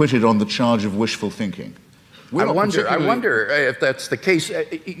least be acquitted on the charge of wishful thinking. I wonder if that's the case.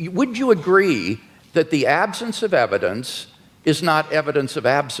 Would you agree that the absence of evidence is not evidence of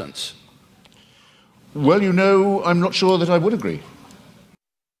absence? Well, you know, I'm not sure that I would agree.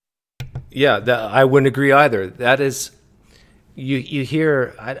 Yeah, I wouldn't agree either. That is, you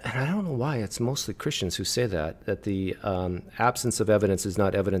hear, I don't know why, it's mostly Christians who say that the absence of evidence is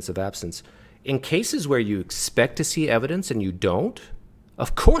not evidence of absence. In cases where you expect to see evidence and you don't,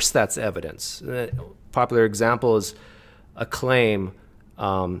 of course that's evidence. Popular example is a claim,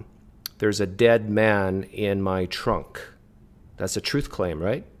 there's a dead man in my trunk. That's a truth claim,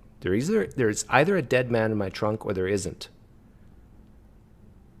 right? There's either a dead man in my trunk or there isn't.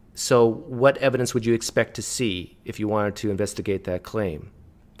 So what evidence would you expect to see if you wanted to investigate that claim?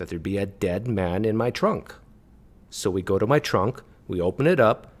 That there'd be a dead man in my trunk. So we go to my trunk, we open it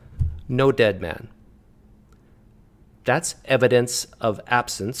up, no dead man. That's evidence of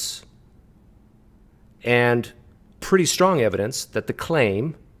absence and pretty strong evidence that the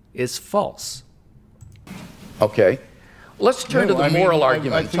claim is false. Okay. Let's turn to the moral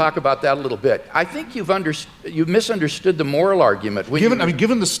argument and think, talk about that a little bit. I think you've misunderstood the moral argument.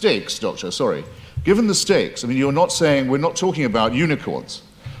 Given the stakes, Doctor, sorry, given the stakes, I mean, you're not saying, we're not talking about unicorns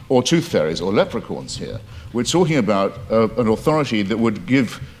or tooth fairies or leprechauns here. We're talking about an authority that would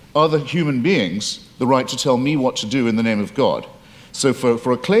give other human beings the right to tell me what to do in the name of God. So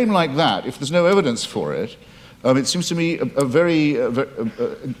for a claim like that, if there's no evidence for it, it seems to me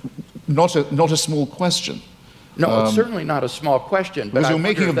not a small question. No, it's certainly not a small question. But because you're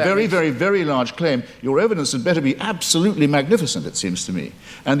making a very, very, very large claim. Your evidence had better be absolutely magnificent, it seems to me.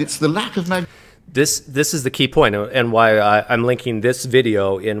 And it's the lack of This is the key point, and why I'm linking this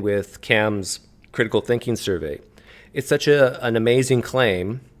video in with Cam's critical thinking survey. It's such an amazing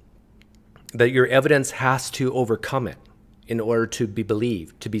claim that your evidence has to overcome it in order to be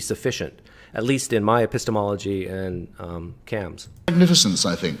believed, to be sufficient, at least in my epistemology and Cam's. magnificence,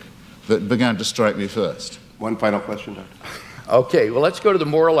 I think, that began to strike me first. One final question, Doctor. Okay, well, let's go to the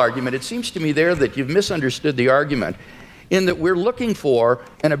moral argument. It seems to me there that you've misunderstood the argument in that we're looking for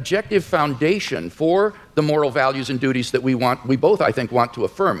an objective foundation for the moral values and duties that we both, I think, want to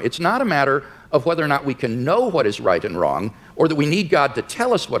affirm. It's not a matter of whether or not we can know what is right and wrong, or that we need God to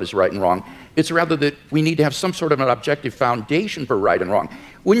tell us what is right and wrong. It's rather that we need to have some sort of an objective foundation for right and wrong.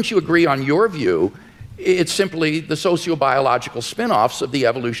 Wouldn't you agree on your view? It's simply the sociobiological spin-offs of the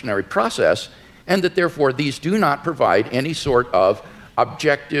evolutionary process, and that therefore these do not provide any sort of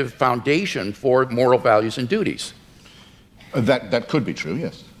objective foundation for moral values and duties. That could be true,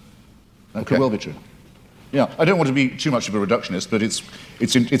 yes. That could well be true. Yeah, I don't want to be too much of a reductionist, but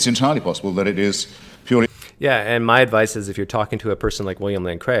it's entirely possible that it is purely... Yeah, and my advice is if you're talking to a person like William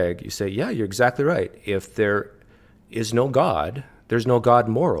Lane Craig, you say, yeah, you're exactly right. If there is no God, there's no God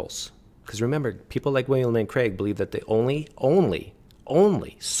morals. Because remember, people like William Lane Craig believe that the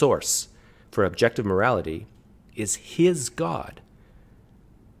only source for objective morality is his God.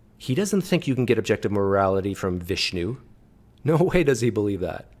 He doesn't think you can get objective morality from Vishnu. No way does he believe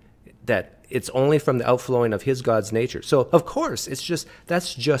that. That it's only from the outflowing of his God's nature. So, of course,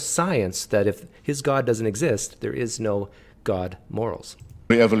 that's just science, that if his God doesn't exist, there is no God morals.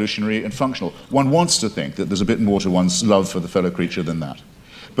 Evolutionary and functional. One wants to think that there's a bit more to one's love for the fellow creature than that.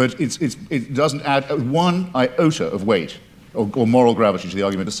 But it doesn't add one iota of weight or moral gravity to the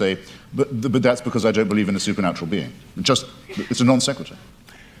argument to say, but that's because I don't believe in a supernatural being. It's a non sequitur.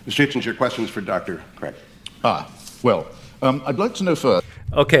 Mr. Hitchens, your questions for Dr. Craig. Well, I'd like to know first.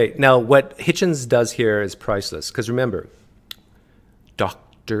 Okay, now what Hitchens does here is priceless. Because remember,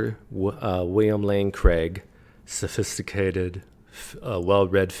 Dr. William Lane Craig, sophisticated,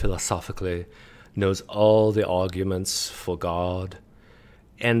 well-read philosophically, knows all the arguments for God.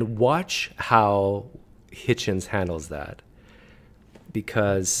 And watch how Hitchens handles that.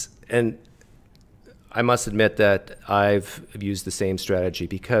 Because, and I must admit that I've used the same strategy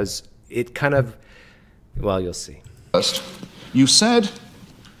because it kind of, well, you'll see. First, you said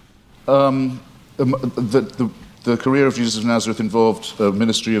that the career of Jesus of Nazareth involved a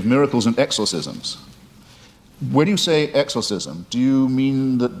ministry of miracles and exorcisms. When you say exorcism, do you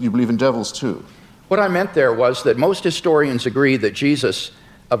mean that you believe in devils too? What I meant there was that most historians agree that Jesus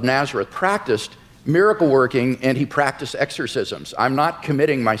of Nazareth practiced miracle working and he practiced exorcisms. I'm not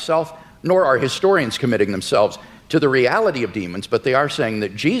committing myself, nor are historians committing themselves to the reality of demons, but they are saying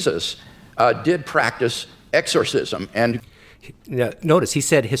that Jesus did practice exorcism. And now, notice he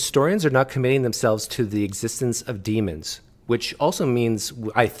said historians are not committing themselves to the existence of demons, which also means,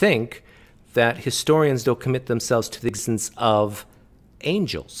 I think, that historians don't commit themselves to the existence of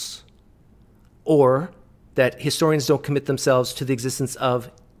angels, or that historians don't commit themselves to the existence of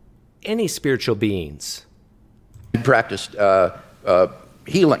any spiritual beings. he practiced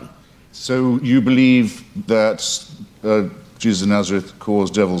healing. So you believe that Jesus of Nazareth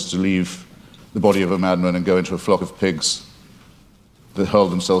caused devils to leave the body of a madman and go into a flock of pigs that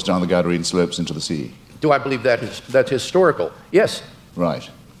hurled themselves down the Gadarene slopes into the sea? Do I believe that's historical? Yes. Right.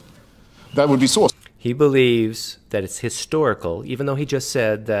 That would be source. He believes that it's historical, even though he just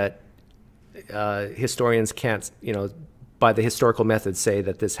said that historians can't, by the historical method say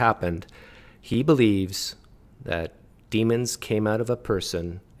that this happened. He believes that demons came out of a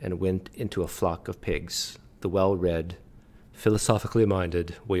person and went into a flock of pigs. The well-read, philosophically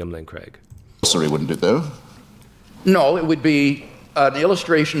minded William Lane Craig. Sorry, wouldn't it, though? No, it would be an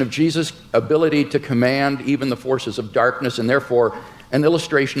illustration of Jesus' ability to command even the forces of darkness, and therefore an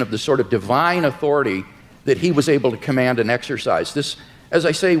illustration of the sort of divine authority that he was able to command and exercise. This, as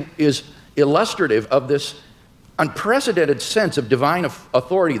I say, is illustrative of this unprecedented sense of divine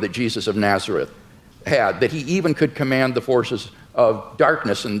authority that Jesus of Nazareth had, that he even could command the forces of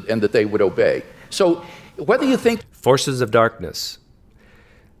darkness and that they would obey. So whether you think... Forces of darkness.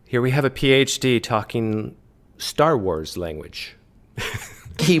 Here we have a PhD talking Star Wars language.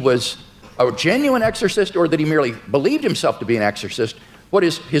 he was a genuine exorcist or that he merely believed himself to be an exorcist, what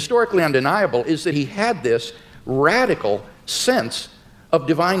is historically undeniable is that he had this radical sense of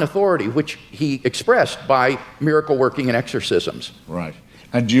divine authority, which he expressed by miracle working and exorcisms. Right.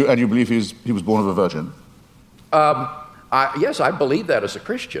 And you believe he was born of a virgin? Yes, I believe that as a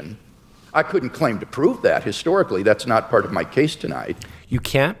Christian. I couldn't claim to prove that historically. That's not part of my case tonight. You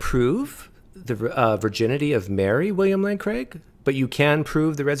can't prove the virginity of Mary, William Lane Craig, but you can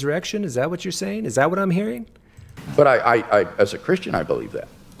prove the resurrection? Is that what you're saying? Is that what I'm hearing? But I as a Christian, I believe that.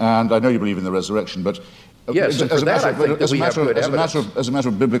 And I know you believe in the resurrection, but... Yes, as a matter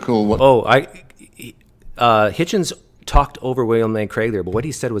of biblical... Hitchens talked over William Lane Craig there, but what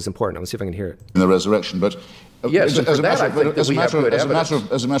he said was important. Let's see if I can hear it. In the resurrection, but... Yes, as a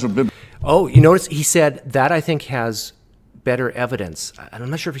matter of biblical... Oh, you notice he said that I think has better evidence. I'm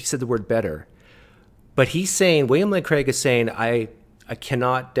not sure if he said the word better, but he's saying, William Lane Craig is saying, I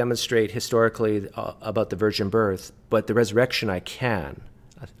cannot demonstrate historically about the virgin birth, but the resurrection I can.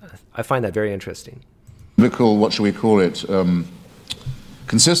 I find that very interesting. Biblical, what shall we call it,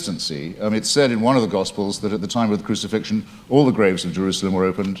 consistency. It's said in one of the Gospels that at the time of the crucifixion, all the graves of Jerusalem were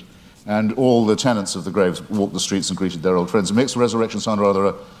opened, and all the tenants of the graves walked the streets and greeted their old friends. It makes the resurrection sound rather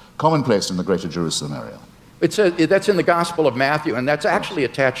a commonplace in the greater Jerusalem area. It says, that's in the Gospel of Matthew, and that's actually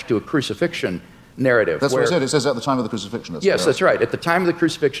attached to a crucifixion narrative. That's what it said. It says at the time of the crucifixion. Yes, that's right. At the time of the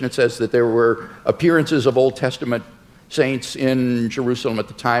crucifixion, it says that there were appearances of Old Testament saints in Jerusalem at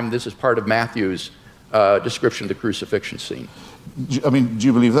the time. This is part of Matthew's description of the crucifixion scene. Do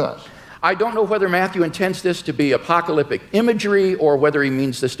you believe that? I don't know whether Matthew intends this to be apocalyptic imagery or whether he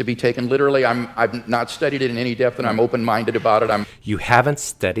means this to be taken literally. I've not studied it in any depth, and I'm open-minded about it. You haven't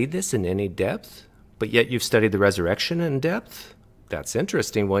studied this in any depth, but yet you've studied the resurrection in depth? That's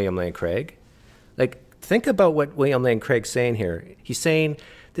interesting, William Lane Craig. Like, think about what William Lane Craig's saying here. He's saying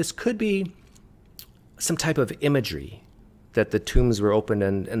this could be some type of imagery, that the tombs were opened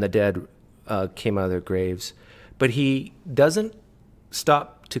and the dead came out of their graves. But he doesn't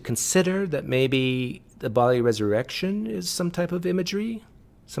stop to consider that maybe the bodily resurrection is some type of imagery,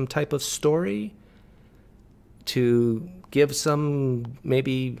 some type of story, to give some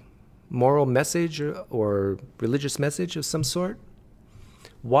maybe moral message or religious message of some sort.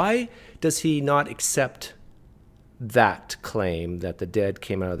 Why does he not accept that claim that the dead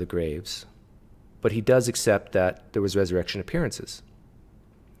came out of the graves, but he does accept that there was resurrection appearances?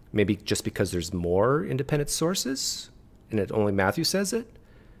 Maybe just because there's more independent sources and only Matthew says it?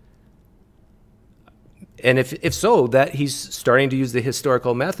 And if so, that he's starting to use the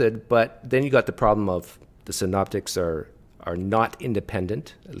historical method, but then you got the problem of the synoptics are not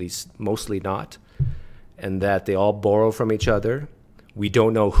independent, at least mostly not. and that they all borrow from each other. We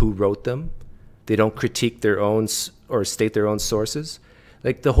don't know who wrote them. They don't critique their own or state their own sources.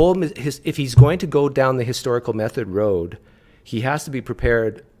 Like the whole, if he's going to go down the historical method road, he has to be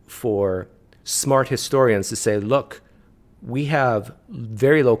prepared for smart historians to say, look, we have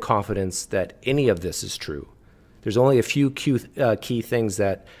very low confidence that any of this is true. There's only a few key things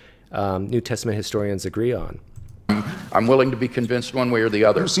that New Testament historians agree on. I'm willing to be convinced one way or the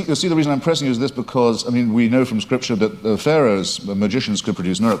other. You see, the reason I'm pressing you is this because, I mean, we know from Scripture that the pharaohs, the magicians, could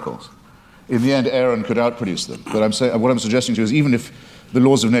produce miracles. In the end, Aaron could outproduce them. But what I'm suggesting to you is even if the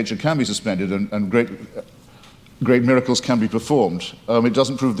laws of nature can be suspended and great miracles can be performed, it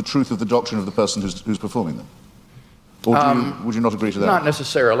doesn't prove the truth of the doctrine of the person who's performing them. Or would you not agree to that? Not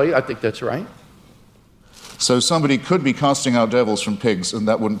necessarily. I think that's right. So somebody could be casting out devils from pigs, and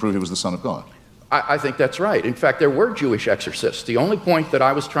that wouldn't prove he was the Son of God. I think that's right. In fact, there were Jewish exorcists. The only point that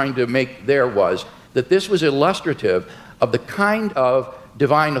I was trying to make there was that this was illustrative of the kind of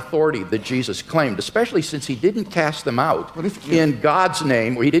divine authority that Jesus claimed, especially since he didn't cast them out in God's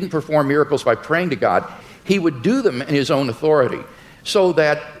name, or he didn't perform miracles by praying to God. He would do them in his own authority. So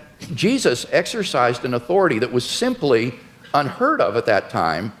that Jesus exercised an authority that was simply unheard of at that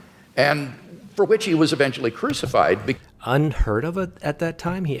time, and for which he was eventually crucified. Unheard of at that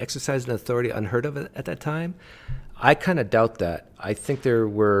time? He exercised an authority unheard of at that time? I kind of doubt that. I think there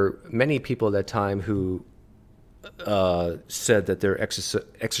were many people at that time who said that they're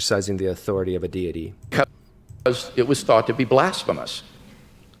exercising the authority of a deity. Because it was thought to be blasphemous.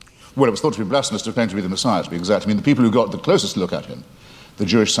 Well, it was thought to be blasphemous to claim to be the Messiah, to be exact. I mean, the people who got the closest look at him, the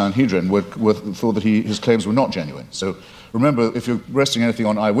Jewish Sanhedrin, thought that his claims were not genuine. So remember, if you're resting anything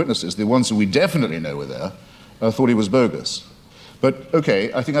on eyewitnesses, the ones who we definitely know were there thought he was bogus. But,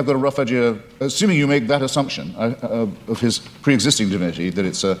 okay, I think I've got a rough idea, assuming you make that assumption of his pre-existing divinity, that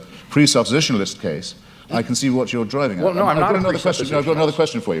it's a presuppositionalist case, I can see what you're driving at. Well, no, I'm not I've got another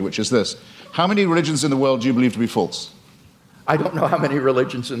question for you, which is this. How many religions in the world do you believe to be false? I don't know how many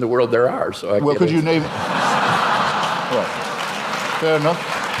religions in the world there are, so Well, could you name... All right. Fair enough.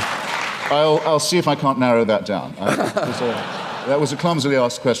 I'll see if I can't narrow that down. That was a clumsily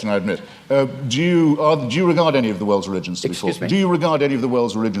asked question, I admit. Do you regard any of the world's religions to be false? Do you regard any of the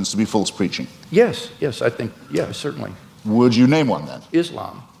world's religions to be false preaching? Yes, I think, yeah, certainly. Would you name one, then?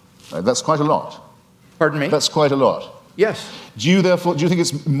 Islam. That's quite a lot. Pardon me? That's quite a lot. Yes. Do you think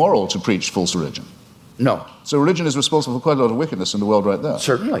it's moral to preach false religion? No. So religion is responsible for quite a lot of wickedness in the world right there.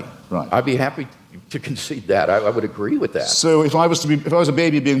 Certainly. Right. I'd be happy to concede that. I would agree with that. So if I was a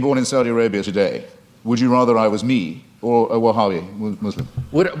baby being born in Saudi Arabia today, would you rather I was me or a Wahhabi Muslim?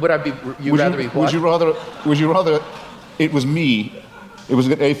 Would I be? Rather be what? Would you rather it was me? It was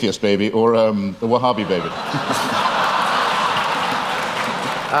an atheist baby or a Wahhabi baby?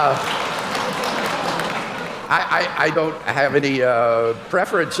 I don't have any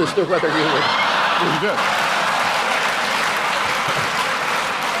preference as to whether you would. Good.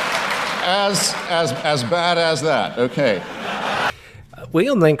 As bad as that. Okay.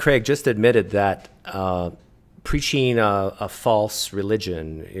 William Lane Craig just admitted that preaching a false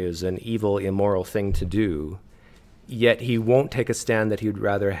religion is an evil, immoral thing to do, yet he won't take a stand that he'd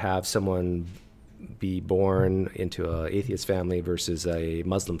rather have someone be born into an atheist family versus a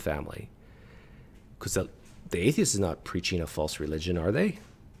Muslim family. Because the atheist is not preaching a false religion, are they?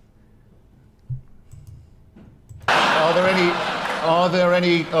 Are there any?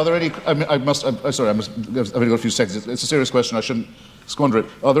 I mean, I've only got a few seconds. It's a serious question. I shouldn't squander it.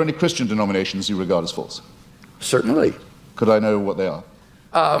 Are there any Christian denominations you regard as false? Certainly. Could I know what they are?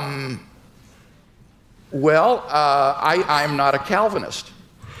 Well, I'm not a Calvinist.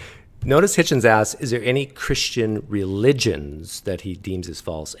 Notice Hitchens asks, is there any Christian religions that he deems as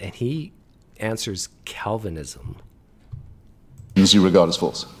false? And he answers Calvinism. You regard as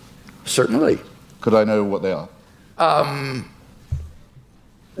false? Certainly. Could I know what they are?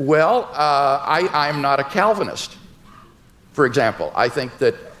 Well, I'm not a Calvinist. For example, I think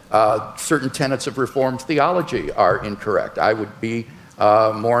that certain tenets of Reformed theology are incorrect. I would be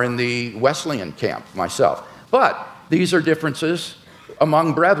more in the Wesleyan camp myself. But these are differences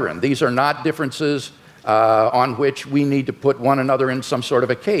among brethren. These are not differences on which we need to put one another in some sort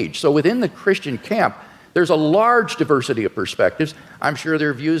of a cage. So within the Christian camp, there's a large diversity of perspectives. I'm sure there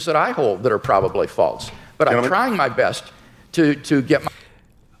are views that I hold that are probably false. But I'm trying my best to get my...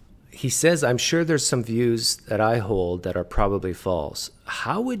 He says, I'm sure there's some views that I hold that are probably false.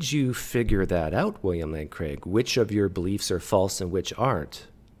 How would you figure that out, William Lane Craig? Which of your beliefs are false and which aren't?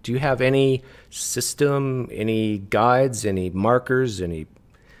 Do you have any system, any guides, any markers, any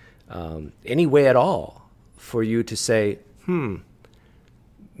way at all for you to say,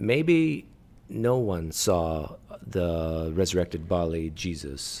 maybe no one saw the resurrected bodily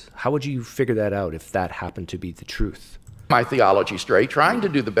Jesus? How would you figure that out if that happened to be the truth? My theology straight, trying to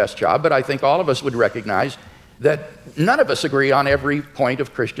do the best job, but I think all of us would recognize that none of us agree on every point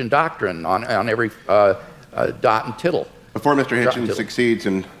of Christian doctrine, on every dot and tittle. Before Mr. Hitchens succeeds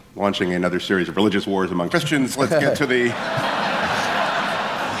in launching another series of religious wars among Christians, let's get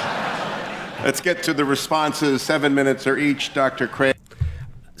to the responses. 7 minutes are each. Dr. Craig.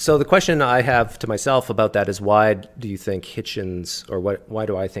 So the question I have to myself about that is, why do you think Hitchens, or why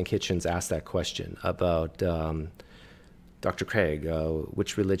do I think Hitchens asked that question about Dr. Craig?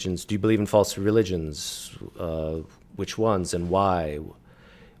 Which religions, do you believe in false religions? Which ones and why?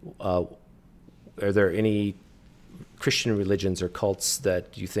 Are there any Christian religions or cults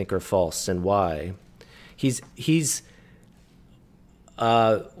that you think are false, and why? He's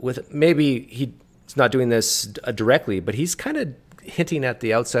with, maybe he's not doing this directly, but he's kind of hinting at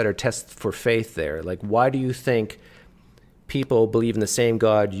the outsider test for faith there. Like, why do you think people believe in the same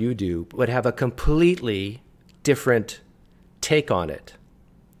God you do, but have a completely different take on it?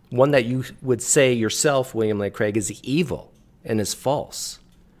 One that you would say yourself, William Lane Craig, is evil and is false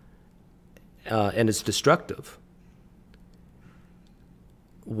and is destructive.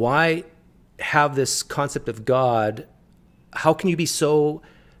 Why have this concept of God? How can you be so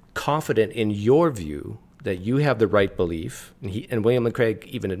confident in your view that you have the right belief? And William Lane Craig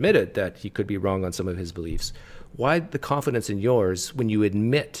even admitted that he could be wrong on some of his beliefs. Why the confidence in yours when you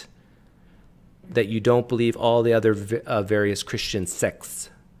admit that you don't believe all the other various Christian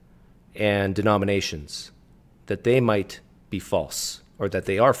sects and denominations, that they might be false, or that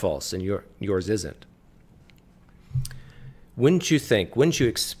they are false and yours isn't? Wouldn't you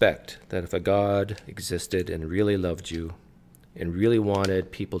expect that if a God existed and really loved you and really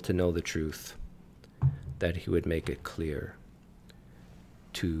wanted people to know the truth, that he would make it clear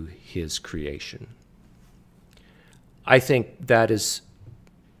to his creation? I think that is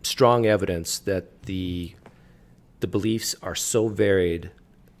strong evidence that the beliefs are so varied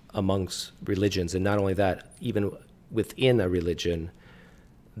amongst religions, and not only that, even within a religion,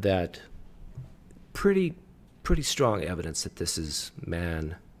 that pretty strong evidence that this is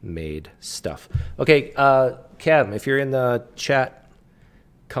man-made stuff. Okay, Cam, if you're in the chat,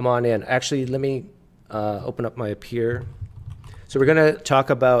 come on in. Actually, let me open up my Appear. So we're going to talk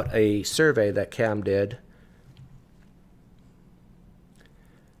about a survey that Cam did,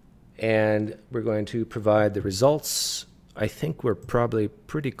 and we're going to provide the results. I think we're probably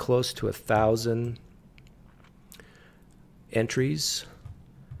pretty close to 1,000 entries.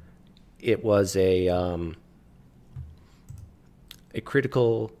 It was a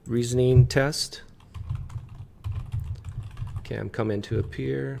critical reasoning test. Cam, come into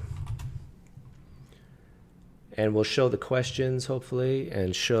Appear. And we'll show the questions, hopefully,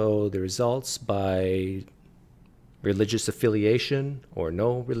 and show the results by religious affiliation or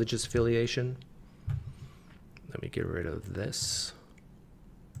no religious affiliation. Let me get rid of this.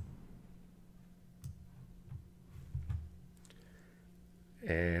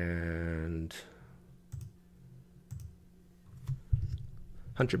 And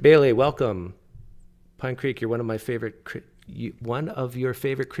Hunter Bailey, welcome. Pine Creek, you're one of my favorite. One of your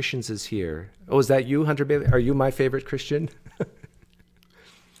favorite Christians is here. Oh, is that you, Hunter Bailey? Are you my favorite Christian?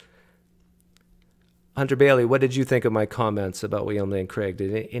 Hunter Bailey, what did you think of my comments about William Lane Craig?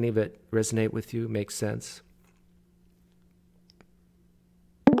 Did any of it resonate with you? Make sense?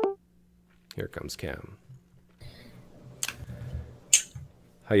 Here comes Cam.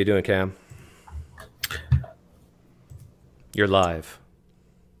 How you doing, Cam? You're live.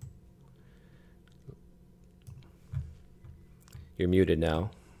 You're muted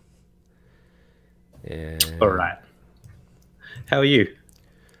now. And all right. How are you?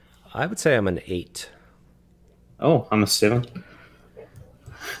 I would say I'm an 8. Oh, I'm a 7.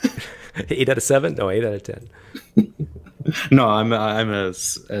 8 out of 7? No, 8 out of 10. No, I'm a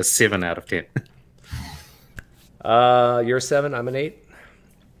 7 out of 10. You're a 7, I'm an 8.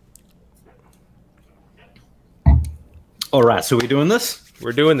 All right, so we're doing this?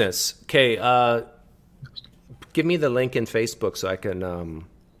 We're doing this. Okay, give me the link in Facebook so I can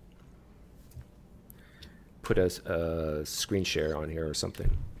put a screen share on here or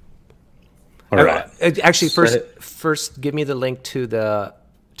something. All right. Actually, first, give me the link to the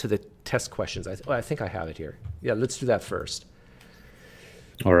test questions. I think I have it here. Yeah, let's do that first.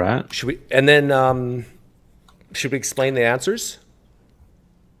 All right. Should we? And then should we explain the answers?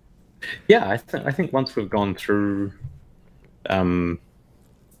 Yeah, I think once we've gone through. Oh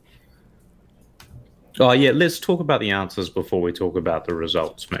yeah, let's talk about the answers before we talk about the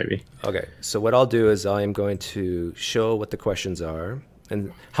results, maybe. Okay. So what I'll do is I am going to show what the questions are.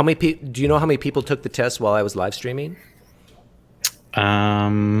 And how many people? Do you know how many people took the test while I was live streaming?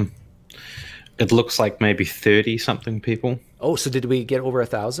 It looks like maybe 30-something people. Oh, so did we get over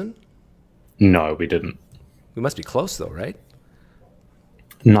 1,000? No, we didn't. We must be close, though, right?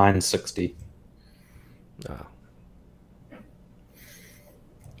 960. Oh.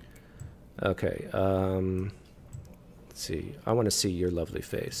 Okay. Let's see. I want to see your lovely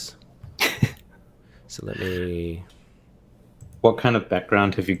face. So let me... What kind of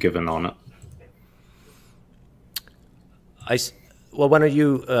background have you given on it? Well, why don't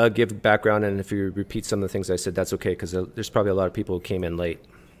you give background, and if you repeat some of the things I said, that's okay, because there's probably a lot of people who came in late.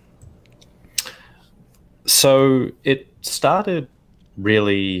 So it started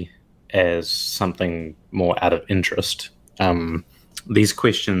really as something more out of interest. These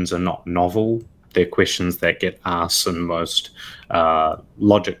questions are not novel. They're questions that get asked in most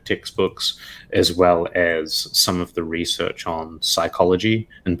logic textbooks, as well as some of the research on psychology,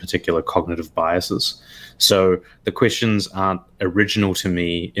 in particular cognitive biases. So the questions aren't original to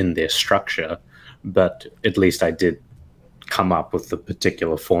me in their structure, but at least I did come up with the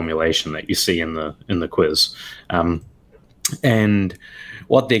particular formulation that you see in the quiz. And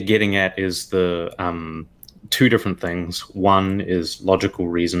what they're getting at is the two different things. One is logical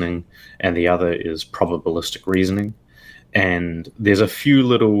reasoning, and the other is probabilistic reasoning. And there's a few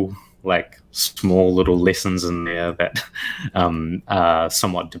little, like, small little lessons in there that are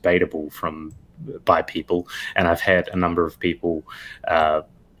somewhat debatable by people. And I've had a number of people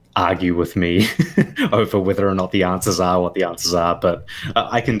argue with me over whether or not the answers are what the answers are, but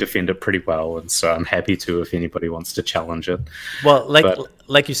I can defend it pretty well, and so I'm happy to if anybody wants to challenge it. Well,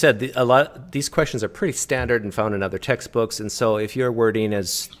 like you said, these questions are pretty standard and found in other textbooks, and so if your wording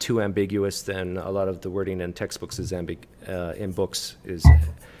is too ambiguous, then a lot of the wording in textbooks is in books is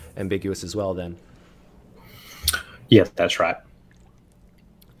ambiguous as well. Then, yeah, that's right.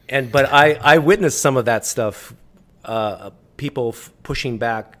 But I witnessed some of that stuff, people pushing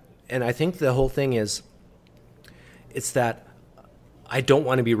back. And I think the whole thing is, it's that I don't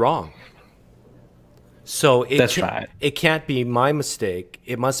want to be wrong. So it can't be my mistake.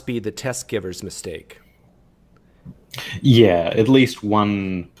 It must be the test giver's mistake. Yeah, at least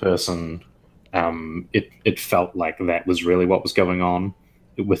one person, it felt like that was really what was going on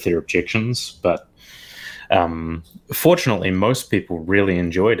with their objections. But fortunately, most people really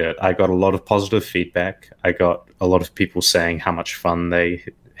enjoyed it. I got a lot of positive feedback. I got a lot of people saying how much fun they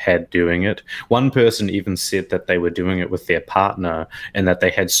had doing it. One person even said that they were doing it with their partner and that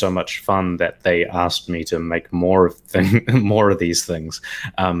they had so much fun that they asked me to make more of these things.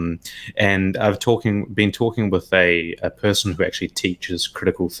 And I've been talking with a person who actually teaches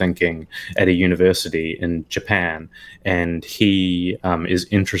critical thinking at a university in Japan, and he is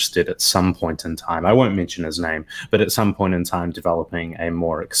interested at some point in time, I won't mention his name, but at some point in time developing a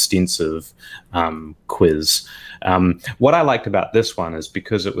more extensive quiz. What I liked about this one is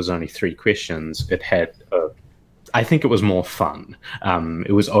because it was only 3 questions, it had, I think it was more fun.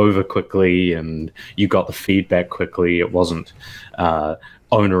 It was over quickly and you got the feedback quickly. It wasn't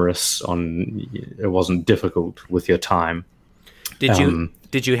onerous, it wasn't difficult with your time.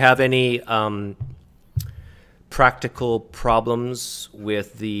 Did you have any practical problems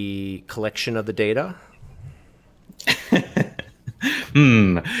with the collection of the data?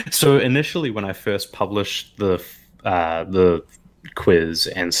 So initially, when I first published the quiz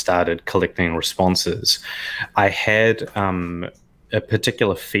and started collecting responses, I had a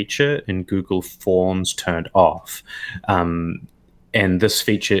particular feature in Google Forms turned off, and this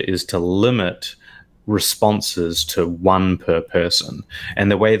feature is to limit responses to 1 per person.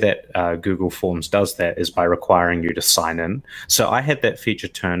 And the way that Google Forms does that is by requiring you to sign in. So I had that feature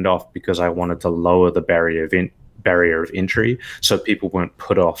turned off because I wanted to lower the barrier of entry so people weren't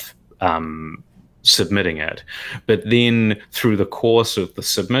put off submitting it. But then through the course of the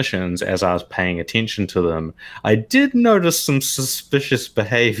submissions, as I was paying attention to them, I did notice some suspicious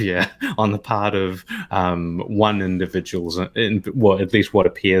behavior on the part of one individual, well, at least what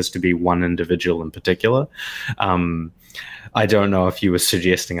appears to be one individual in particular. I don't know if you were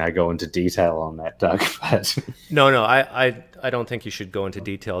suggesting I go into detail on that, Doug, but... No, I don't think you should go into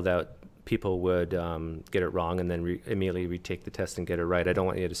detail that people would get it wrong and then immediately retake the test and get it right. I don't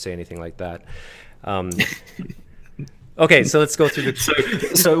want you to say anything like that. Okay, so let's go through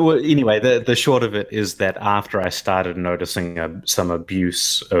the... So anyway, the short of it is that after I started noticing some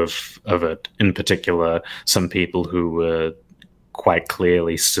abuse of it, in particular, some people who were quite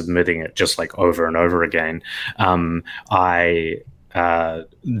clearly submitting it just like over and over again, I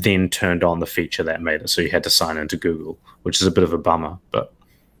then turned on the feature that made it so you had to sign into Google, which is a bit of a bummer, but...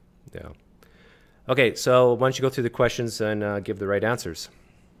 Yeah. Okay, so why don't you go through the questions and give the right answers?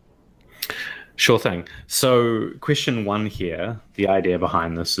 Sure thing. So question 1 here, the idea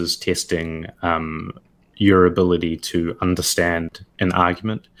behind this is testing your ability to understand an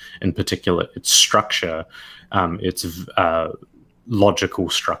argument, in particular its structure, its logical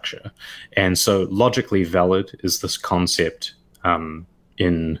structure. And so logically valid is this concept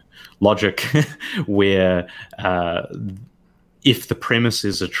in logic where if the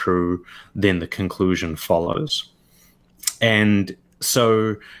premises are true, then the conclusion follows. And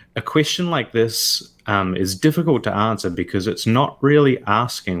so a question like this is difficult to answer because it's not really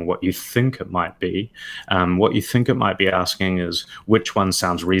asking what you think it might be. What you think it might be asking is which one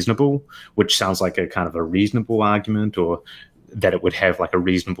sounds reasonable, which sounds like a kind of a reasonable argument, or that it would have like a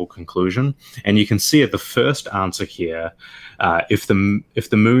reasonable conclusion. And you can see at the first answer here, if the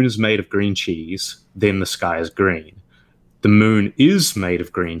moon is made of green cheese, then the sky is green. The moon is made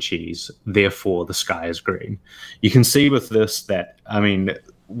of green cheese, therefore the sky is green. You can see with this that, I mean,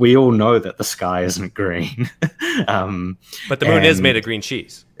 we all know that the sky isn't green. But the moon is made of green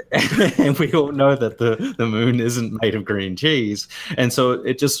cheese. And we all know that the moon isn't made of green cheese. And so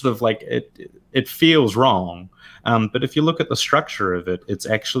it just sort of like, it feels wrong. But if you look at the structure of it, it's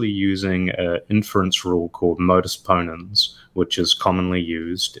actually using an inference rule called modus ponens, which is commonly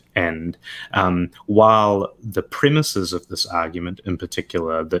used. And while the premises of this argument, in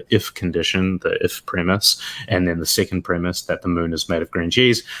particular, the if condition, the if premise, and then the second premise that the moon is made of green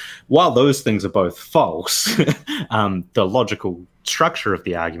cheese, while those things are both false, the logical structure of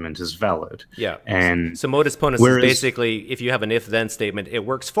the argument is valid. Yeah. And so modus ponens is basically, if you have an if-then statement, it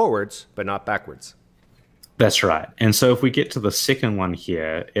works forwards, but not backwards. That's right. And so if we get to the second one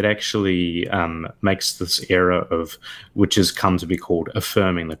here, it actually makes this error of, which has come to be called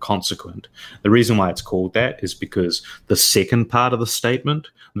affirming the consequent. The reason why it's called that is because the second part of the statement,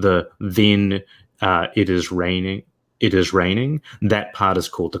 the then it is raining, that part is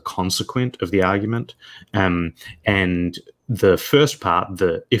called the consequent of the argument. And the first part,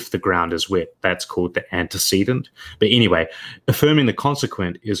 the if the ground is wet, that's called the antecedent. But anyway, affirming the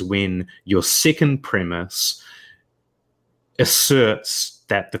consequent is when your second premise asserts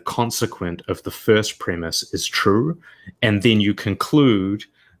that the consequent of the first premise is true, and then you conclude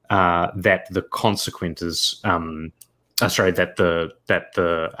that the consequent is that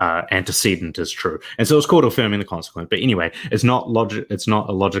the antecedent is true, and so it's called affirming the consequent. But anyway, it's not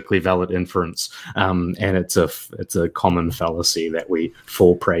a logically valid inference, and it's a common fallacy that we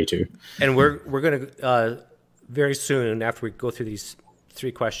fall prey to. And we're going to very soon, after we go through these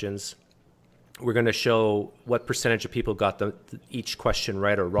 3 questions, we're going to show what percentage of people got each question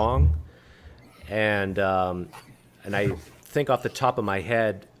right or wrong, and I think off the top of my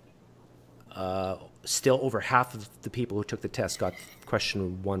head, still over half of the people who took the test got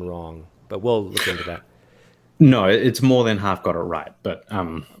question 1 wrong, but we'll look into that. No, it's more than half got it right, but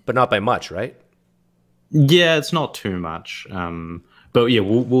not by much, right? Yeah, it's not too much. But yeah,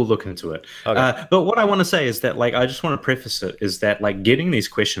 we'll look into it. Okay. But what I want to say is that, like, I just want to preface it is that, like, getting these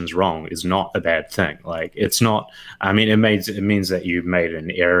questions wrong is not a bad thing. Like, it's not. I mean, it means that you made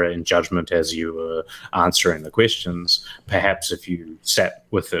an error in judgment as you were answering the questions. Perhaps if you sat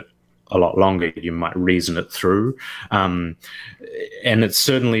with it a lot longer, you might reason it through. And it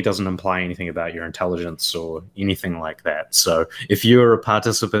certainly doesn't imply anything about your intelligence or anything like that. So if you're a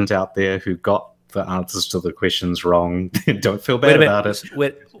participant out there who got the answers to the questions wrong, don't feel bad about it.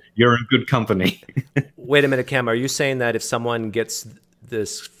 You're in good company. Wait a minute, Cam. Are you saying that if someone gets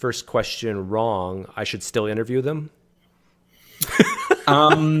this first question wrong, I should still interview them?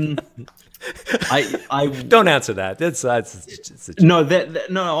 I don't answer that.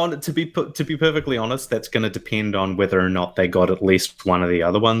 To be perfectly honest, that's going to depend on whether or not they got at least one of the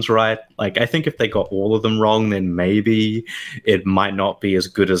other ones right. Like, I think if they got all of them wrong, then maybe it might not be as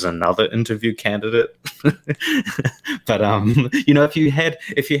good as another interview candidate. But you know, if you had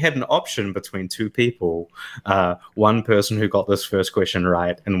an option between 2 people, one person who got this first question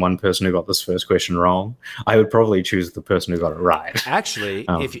right and one person who got this first question wrong, I would probably choose the person who got it right. Actually,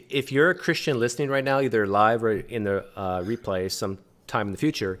 if you're a Christian listening right now, either live or in the replay sometime in the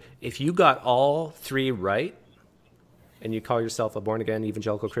future, if you got all 3 right, and you call yourself a born-again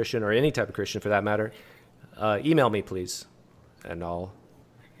evangelical Christian, or any type of Christian for that matter, email me, please. And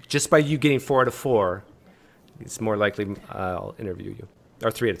just by you getting 4 out of 4, it's more likely I'll interview you.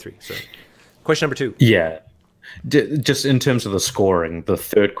 Or 3 out of 3, so. Question number 2. Yeah. Just in terms of the scoring, the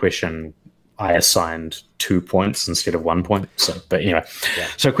third question, I assigned 2 points instead of 1 point. So, but anyway. Yeah.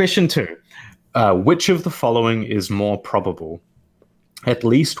 So question 2. Which of the following is more probable? At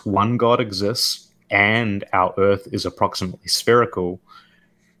least one God exists and our Earth is approximately spherical,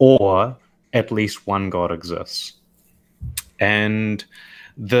 or at least one God exists. And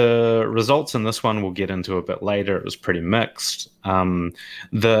the results in this one we'll get into a bit later. It was pretty mixed.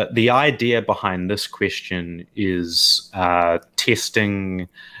 The idea behind this question is testing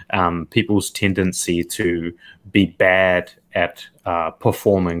people's tendency to be bad at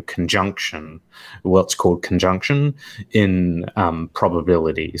performing conjunction, what's called conjunction, in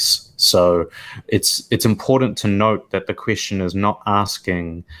probabilities. So it's important to note that the question is not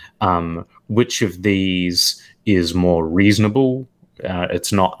asking which of these is more reasonable.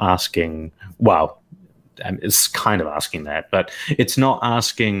 It's not asking, well, it's kind of asking that, but it's not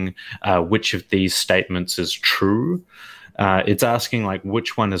asking which of these statements is true. It's asking like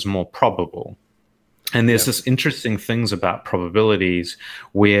which one is more probable. And there's this interesting things about probabilities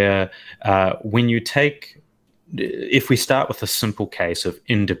where when you take, if we start with a simple case of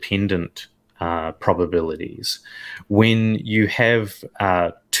independent probabilities, when you have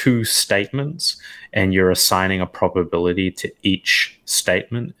two statements and you're assigning a probability to each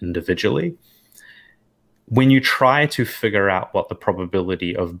statement individually, when you try to figure out what the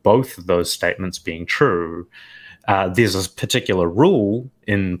probability of both of those statements being true, there's a particular rule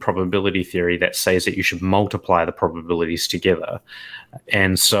in probability theory that says that you should multiply the probabilities together.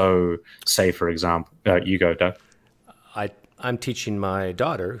 And so, say, for example, you go, Doug. I'm teaching my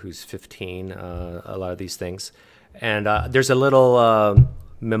daughter, who's 15, a lot of these things. And there's a little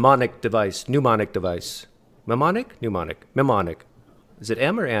mnemonic device. Mnemonic? Mnemonic. Is it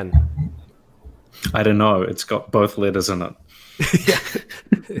M or N? I don't know. It's got both letters in it.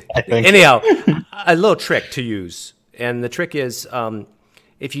 I think. Anyhow, a little trick to use. And the trick is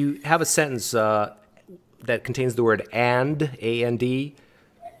if you have a sentence that contains the word and, A-N-D,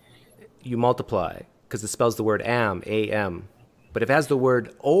 you multiply because it spells the word am, A-M. But if it has the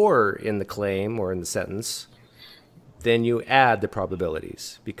word or in the claim or in the sentence, then you add the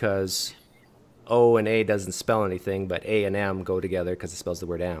probabilities because O and A doesn't spell anything, but A and M go together because it spells the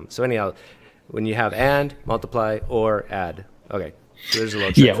word am. So anyhow, when you have and, multiply, or add. Okay, so there's a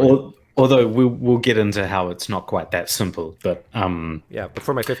little trick. Yeah, although we'll get into how it's not quite that simple. But yeah, but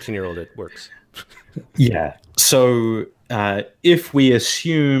for my 15-year-old, it works. Yeah. So if we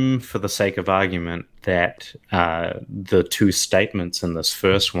assume, for the sake of argument, that the two statements in this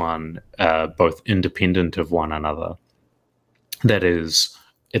first one are both independent of one another, that is,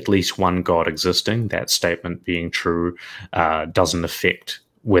 at least one God existing, that statement being true doesn't affect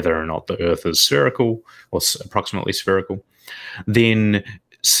whether or not the Earth is spherical or approximately spherical, then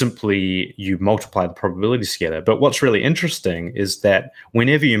simply you multiply the probabilities together. But what's really interesting is that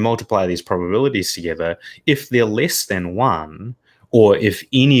whenever you multiply these probabilities together, if they're less than one, or if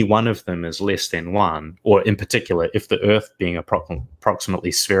any one of them is less than one, or in particular, if the Earth being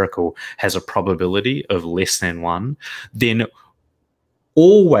approximately spherical has a probability of less than one, then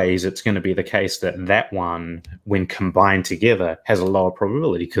always it's going to be the case that that one, when combined together, has a lower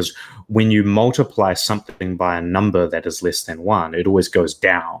probability, because when you multiply something by a number that is less than one, it always goes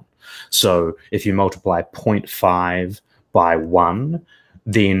down. So if you multiply 0.5 by 1,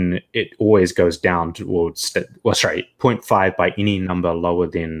 then it always goes down towards, 0.5 by any number lower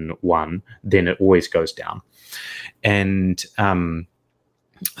than 1, then it always goes down. And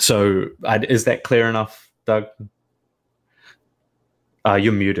so is that clear enough, Doug?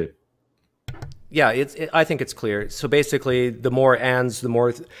 You're muted. Yeah, I think it's clear. So basically, the more ands, the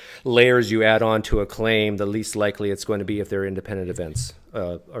more layers you add on to a claim, the least likely it's going to be if they're independent events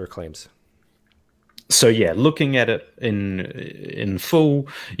or claims. So yeah, looking at it in full,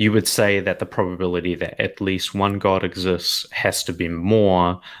 you would say that the probability that at least one God exists has to be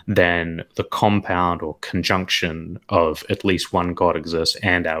more than the compound or conjunction of at least one God exists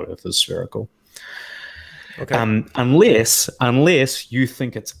and our Earth is spherical. Okay. Unless you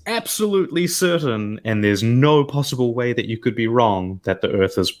think it's absolutely certain and there's no possible way that you could be wrong that the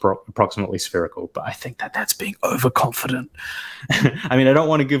Earth is approximately spherical. But I think that that's being overconfident. I mean, I don't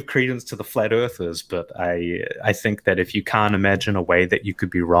want to give credence to the flat earthers, but I think that if you can't imagine a way that you could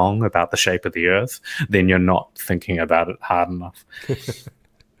be wrong about the shape of the Earth, then you're not thinking about it hard enough.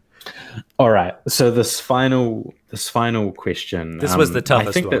 All right. So this final question. This was the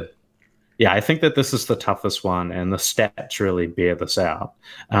toughest one. Yeah, I think that this is the toughest one, and the stats really bear this out.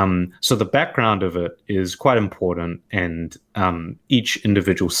 So the background of it is quite important, and each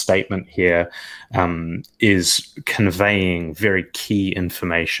individual statement here is conveying very key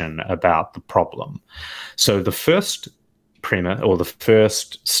information about the problem. So the first premise, or the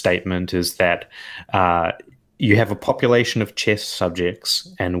first statement, is that you have a population of chess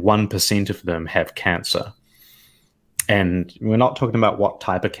subjects, and 1% of them have cancer. And we're not talking about what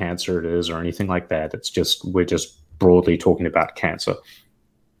type of cancer it is or anything like that. It's just, we're just broadly talking about cancer.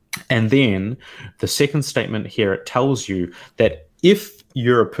 And then the second statement here, it tells you that if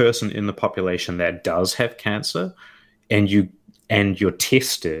you're a person in the population that does have cancer and you're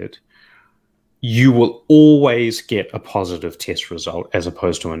tested, you will always get a positive test result as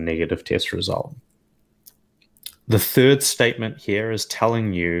opposed to a negative test result. The third statement here is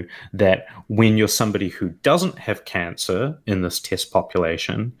telling you that when you're somebody who doesn't have cancer in this test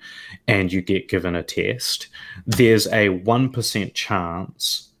population and you get given a test, there's a 1%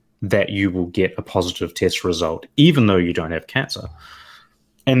 chance that you will get a positive test result, even though you don't have cancer.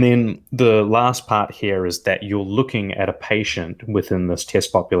 And then the last part here is that you're looking at a patient within this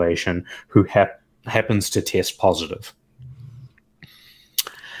test population who happens to test positive.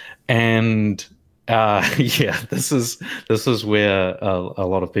 And yeah, this is where a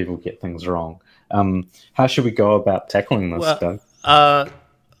lot of people get things wrong. How should we go about tackling this, Doug?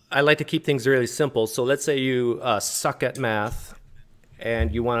 I like to keep things really simple. So let's say you suck at math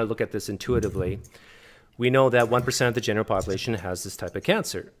and you want to look at this intuitively. We know that 1% of the general population has this type of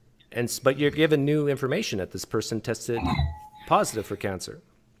cancer. But you're given new information that this person tested positive for cancer.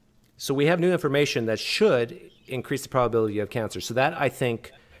 So we have new information that should increase the probability of cancer. So that, I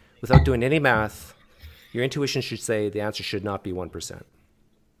think, without doing any math, your intuition should say the answer should not be 1%.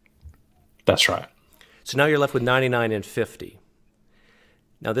 That's right. So now you're left with 99 and 50.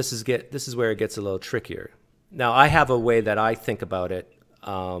 Now this is where it gets a little trickier. Now I have a way that I think about it,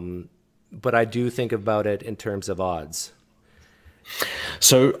 but I do think about it in terms of odds.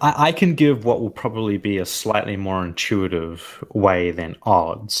 So I can give what will probably be a slightly more intuitive way than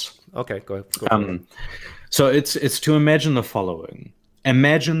odds. Okay, go ahead. So it's to imagine the following.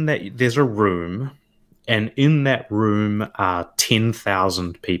 Imagine that there's a room, and in that room are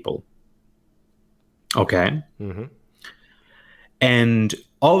 10,000 people. Okay? Mm-hmm. And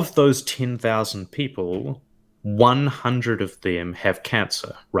of those 10,000 people, 100 of them have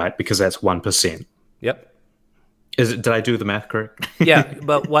cancer, right? Because that's 1%. Yep. Did I do the math correct? Yeah,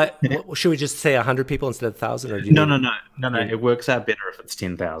 but what should we just say 100 people instead of 1,000? Or No. It works out better if it's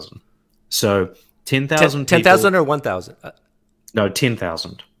 10,000. So 10,000 people. 10,000 or 1,000? No,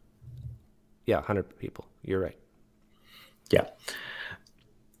 10,000. Yeah, 100 people. You're right. Yeah.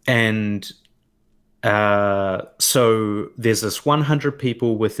 And so there's this 100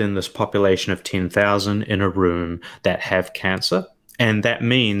 people within this population of 10,000 in a room that have cancer. And that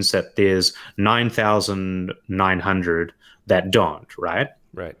means that there's 9,900 that don't, right?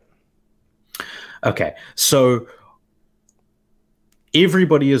 Right. Okay. So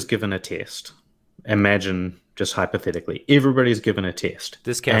everybody is given a test. Imagine, just hypothetically, everybody's given a test.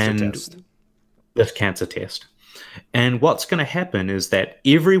 This cancer test. This cancer test. And what's going to happen is that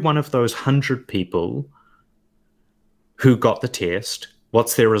every one of those 100 people who got the test,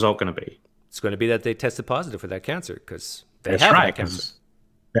 what's their result going to be? It's going to be that they tested positive for that cancer because they That's have right, that cancer.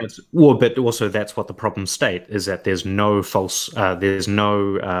 But also that's what the problem state is, that there's no false,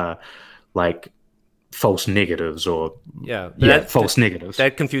 like false negatives or false negatives.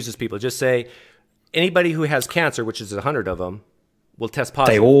 That confuses people. Just say anybody who has cancer, which is 100 of them, will test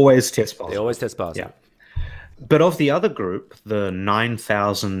positive. They always test positive. They always test positive. Yeah. But of the other group, the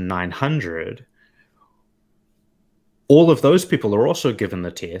 9,900, all of those people are also given the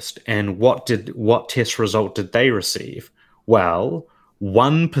test. And what test result did they receive? Well,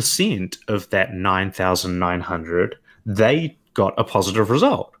 1% of that 9,900, they got a positive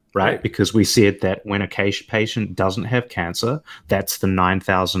result, right? Because we said that when a patient doesn't have cancer, that's the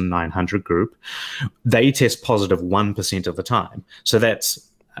 9,900 group, they test positive 1% of the time. So that's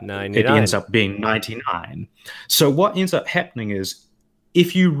 99. It ends up being 99. So what ends up happening is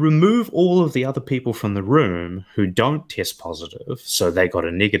if you remove all of the other people from the room who don't test positive, so they got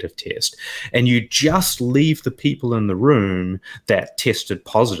a negative test, and you just leave the people in the room that tested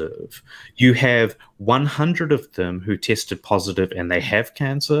positive, you have 100 of them who tested positive and they have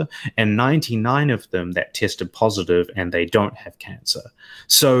cancer, and 99 of them that tested positive and they don't have cancer.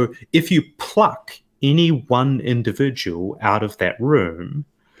 So if you pluck any one individual out of that room,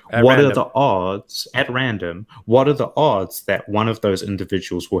 what are the odds at random? What are the odds that one of those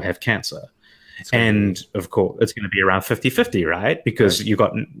individuals will have cancer? And of course, it's going to be around 50-50, right? Because you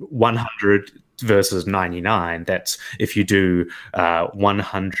got 100 versus 99. That's if you do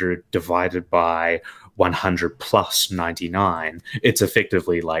 100 divided by 100 plus 99, it's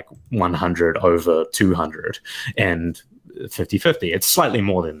effectively like 100 over 200 and 50-50. It's slightly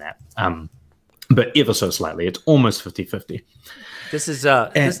more than that, but ever so slightly. It's almost 50-50. This is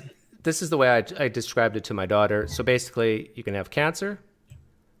this is the way I described it to my daughter. So basically, you can have cancer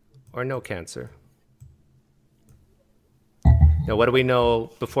or no cancer. Now, what do we know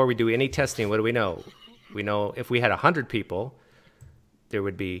before we do any testing? What do we know? We know if we had 100 people, there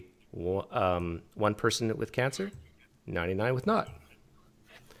would be one person with cancer, 99 with not.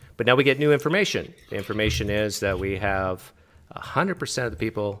 But now we get new information. The information is that we have 100% of the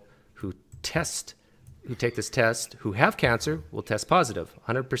people who take this test, who have cancer, will test positive,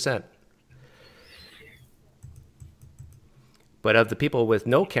 100%. But of the people with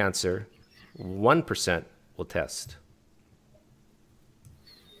no cancer, 1% will test.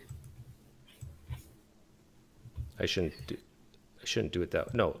 I shouldn't do it that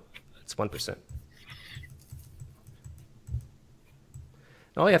way. No, it's 1%.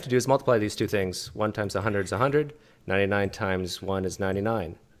 All you have to do is multiply these two things. 1 times 100 is 100. 99 times 1 is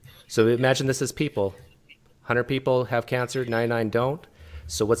 99. So imagine this as people. 100 people have cancer, 99 don't.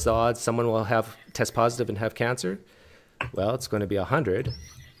 So what's the odds someone will test positive and have cancer? Well, it's going to be 100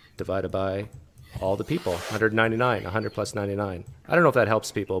 divided by all the people. 199, 100 plus 99. I don't know if that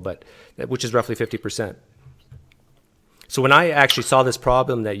helps people, but which is roughly 50%. So when I actually saw this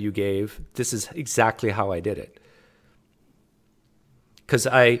problem that you gave, this is exactly how I did it. Because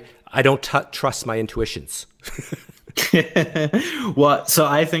I don't trust my intuitions. Well, so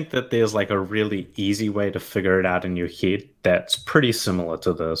I think that there's like a really easy way to figure it out in your head that's pretty similar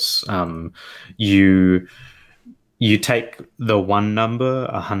to this. You take the one number,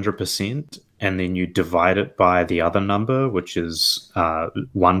 100%, and then you divide it by the other number, which is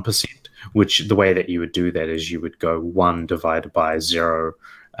 1%, which the way that you would do that is you would go 1 divided by 0.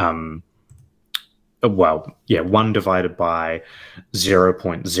 1 divided by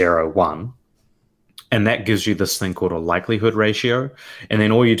 0.01. And that gives you this thing called a likelihood ratio. And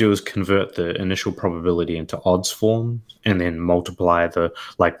then all you do is convert the initial probability into odds form and then multiply the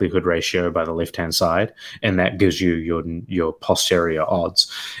likelihood ratio by the left-hand side. And that gives you your posterior odds.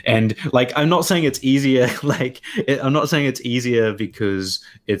 And like, I'm not saying it's easier, I'm not saying it's easier because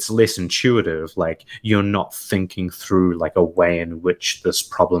it's less intuitive. Like, you're not thinking through like a way in which this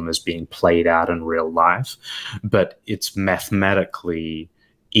problem is being played out in real life, but it's mathematically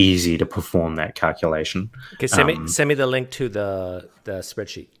easy to perform that calculation. Okay, send me the link to the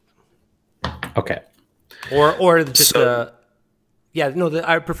spreadsheet. Okay. Or just I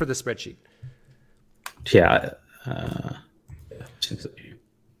prefer the spreadsheet. Yeah.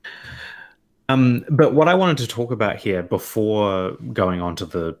 But what I wanted to talk about here before going on to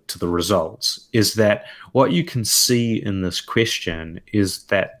the results is that what you can see in this question is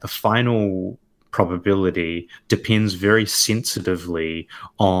that the final probability depends very sensitively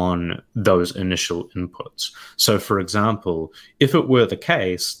on those initial inputs. So, for example, if it were the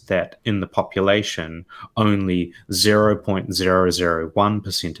case that in the population only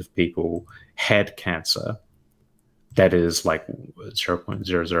 0.001% of people had cancer, that is like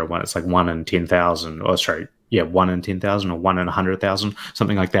 0.001, it's like 1 in 10,000, or sorry, 1 in 10,000 or 1 in 100,000,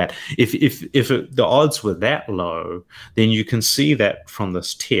 something like that. If the odds were that low, then you can see that from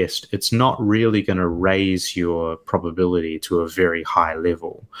this test, it's not really going to raise your probability to a very high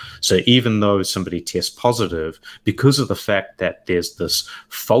level. So even though somebody tests positive, because of the fact that there's this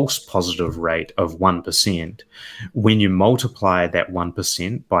false positive rate of 1%, when you multiply that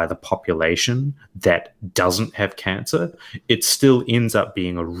 1% by the population that doesn't have cancer, it still ends up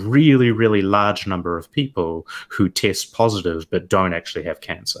being a really, really large number of people who test positive but don't actually have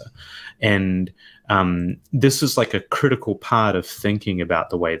cancer. And this is like a critical part of thinking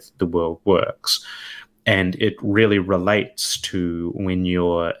about the way the world works. And it really relates to when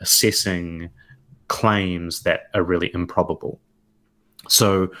you're assessing claims that are really improbable.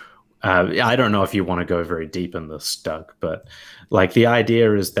 So I don't know if you want to go very deep in this, Doug, but like the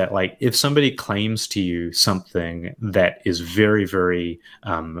idea is that like if somebody claims to you something that is very, very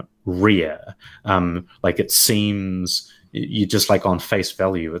rare, like it seems, you just like on face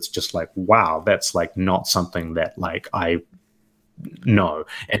value, it's just like, wow, that's like not something that like I know.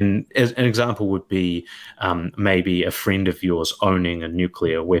 And as an example would be maybe a friend of yours owning a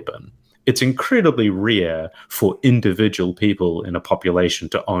nuclear weapon. It's incredibly rare for individual people in a population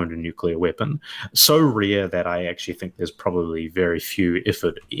to own a nuclear weapon. So rare that I actually think there's probably very few, if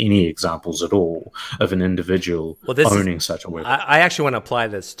any examples at all, of an individual owning such a weapon. I actually want to apply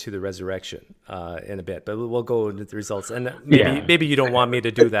this to the resurrection in a bit, but we'll go into the results. And maybe you don't want me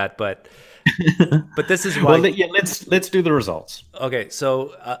to do that, but this is why. Well, let's do the results. Okay,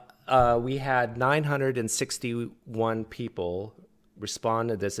 so we had 961 people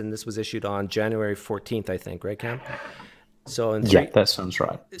responded to this, and this was issued on January 14th, I think, right, Cam? So that sounds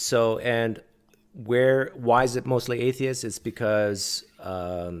right. So, and why is it mostly atheists? It's because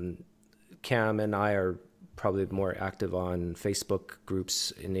Cam and I are probably more active on Facebook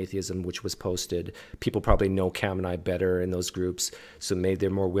groups in atheism, which was posted. People probably know Cam and I better in those groups, so maybe they're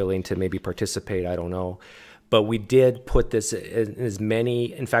more willing to maybe participate. I don't know. But we did put this in as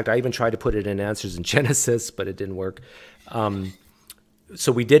many. In fact, I even tried to put it in answers in Genesis, but it didn't work.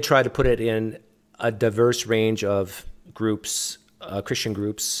 So we did try to put it in a diverse range of groups, Christian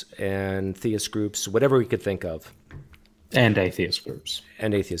groups and theist groups, whatever we could think of. And atheist groups.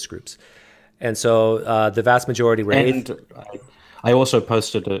 And atheist groups. And so the vast majority were... And I also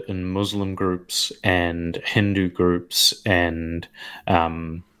posted it in Muslim groups and Hindu groups, and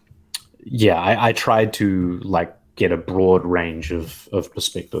I tried to like get a broad range of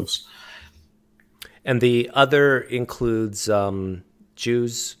perspectives. And the other includes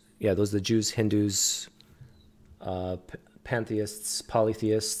Jews. Yeah, those are the Jews, Hindus, pantheists,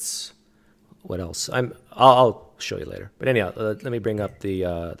 polytheists. What else? I'll show you later. But anyhow, let me bring up the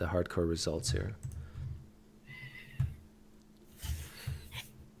hardcore results here.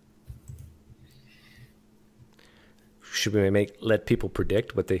 Should we let people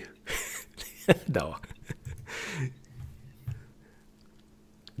predict what they... No.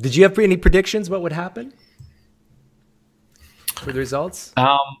 Did you have any predictions what would happen for the results?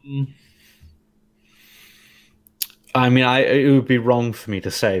 I mean, it would be wrong for me to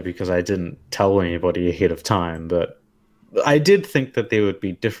say because I didn't tell anybody ahead of time, but I did think that there would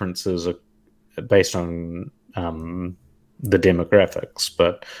be differences based on the demographics,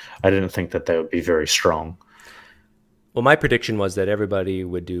 but I didn't think that they would be very strong. Well, my prediction was that everybody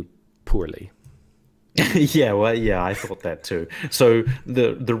would do poorly. Yeah, I thought that too. So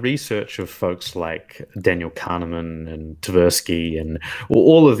the research of folks like Daniel Kahneman and Tversky and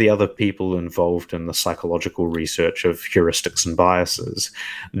all of the other people involved in the psychological research of heuristics and biases,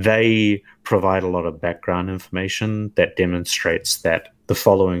 they provide a lot of background information that demonstrates that the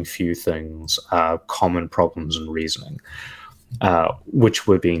following few things are common problems in reasoning, which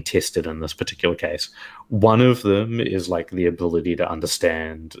were being tested in this particular case. One of them is like the ability to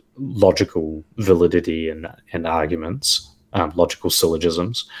understand logical validity and arguments, logical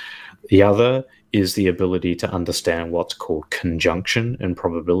syllogisms. The other is the ability to understand what's called conjunction and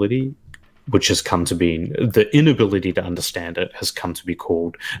probability, which has come to be, the inability to understand it has come to be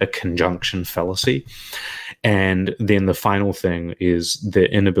called a conjunction fallacy. And then the final thing is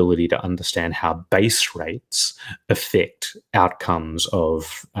the inability to understand how base rates affect outcomes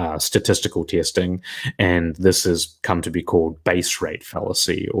of statistical testing. And this has come to be called base rate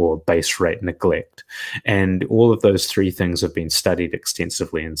fallacy or base rate neglect. And all of those three things have been studied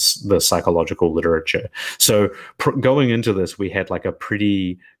extensively in the psychological literature. So going into this, we had like a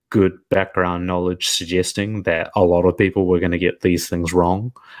pretty good background knowledge suggesting that a lot of people were going to get these things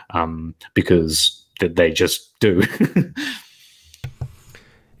wrong because they just do.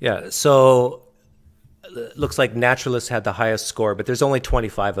 Yeah, so it looks like naturalists had the highest score, but there's only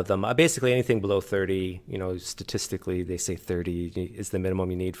 25 of them. Basically anything below 30, statistically they say 30 is the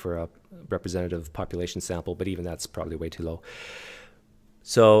minimum you need for a representative population sample, but even that's probably way too low.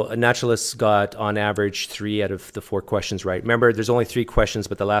 So a naturalist got, on average, 3 out of the 4 questions right. Remember, there's only 3 questions,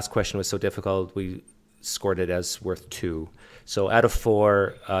 but the last question was so difficult, we scored it as worth 2. So out of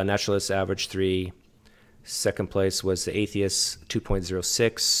 4, naturalists averaged 3. Second place was the atheists,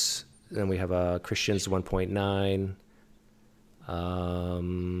 2.06. Then we have Christians, 1.9.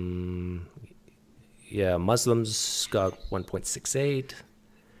 Muslims got 1.68.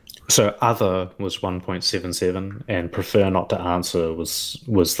 So other was 1.77 and prefer not to answer was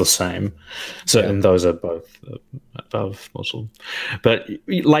the same. So, and those are both above Muslim. But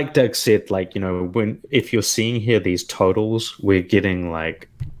like Doug said, if you're seeing here these totals, we're getting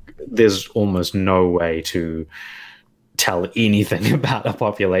there's almost no way to tell anything about a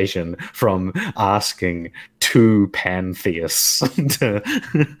population from asking 2 pantheists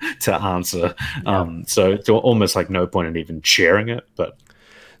to answer. So it's almost like no point in even sharing it, but.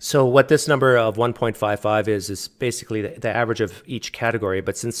 So what this number of 1.55 is basically the average of each category.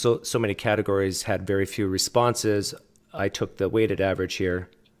 But since so many categories had very few responses, I took the weighted average here,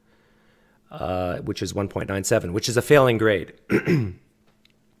 which is 1.97, which is a failing grade.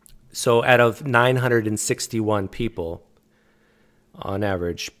 So out of 961 people, on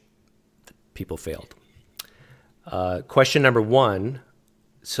average, people failed. Question number 1.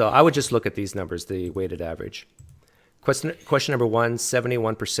 So I would just look at these numbers, the weighted average. Question number 1,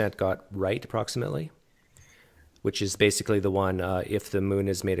 71% got right, approximately, which is basically the one, if the moon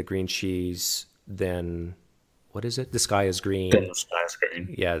is made of green cheese, then, what is it? The sky is green. Then the sky is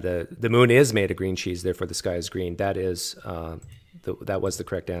green. Yeah, the moon is made of green cheese, therefore the sky is green. That is, that was the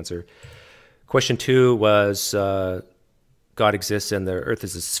correct answer. Question 2 was, God exists and the earth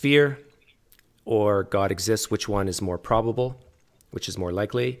is a sphere, or God exists, which one is more probable, which is more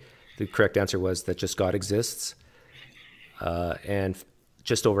likely? The correct answer was that just God exists. And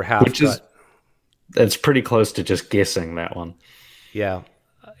just over half it's pretty close to just guessing that one. Yeah,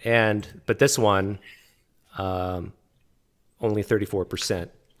 but this one, only 34%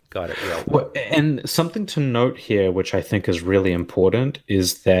 got it right. Well, and something to note here, which I think is really important,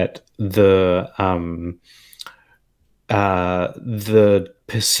 is that the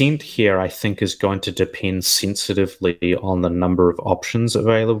percent here, I think, is going to depend sensitively on the number of options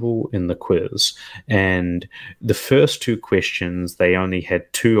available in the quiz. And the first two questions, they only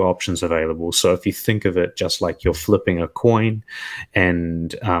had 2 options available. So if you think of it just like you're flipping a coin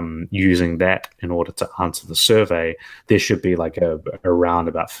and using that in order to answer the survey, there should be like around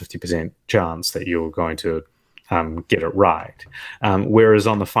about 50% chance that you're going to get it right. Whereas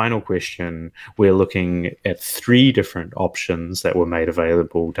on the final question, we're looking at 3 different options that were made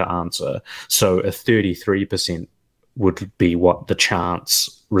available to answer. So a 33% would be what the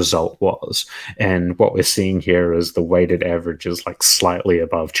chance result was. And what we're seeing here is the weighted average is like slightly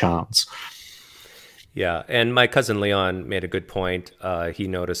above chance. Yeah, and my cousin Leon made a good point. He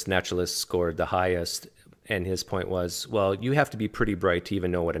noticed naturalists scored the highest. And his point was, well, you have to be pretty bright to even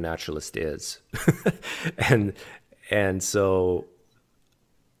know what a naturalist is. and so...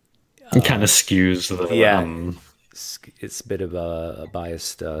 it kind of skews the... Yeah, it's a bit of a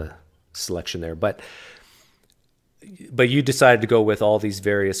biased selection there. But you decided to go with all these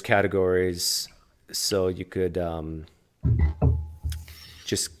various categories so you could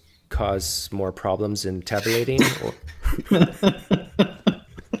just cause more problems in tabulating?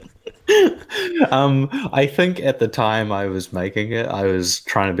 I think at the time I was making it, I was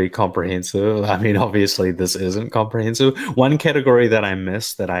trying to be comprehensive. I mean, obviously this isn't comprehensive. One category that I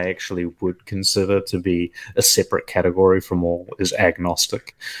missed that I actually would consider to be a separate category from all is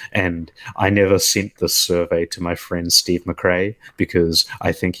agnostic. And I never sent this survey to my friend Steve McRae because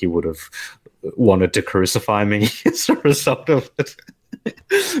I think he would have wanted to crucify me as a result of it.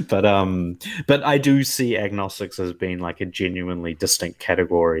 But I do see agnostics as being like a genuinely distinct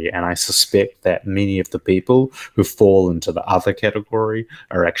category, and I suspect that many of the people who fall into the other category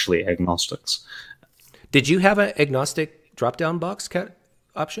are actually agnostics. Did you have an agnostic drop-down box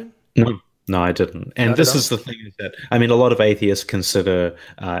option? No, I didn't. And this is the thing, is that, I mean, a lot of atheists consider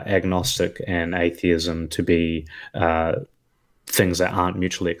agnostic and atheism to be things that aren't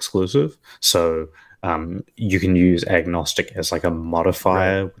mutually exclusive. So you can use agnostic as like a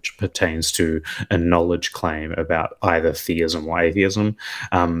modifier, right, which pertains to a knowledge claim about either theism or atheism.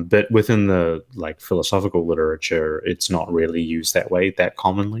 But within the like philosophical literature, it's not really used that way that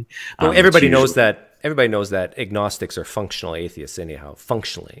commonly. Well, everybody knows that. Everybody knows that agnostics are functional atheists, anyhow.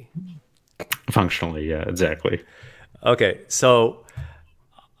 Functionally, yeah, exactly. Okay, so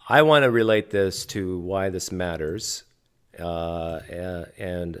I want to relate this to why this matters,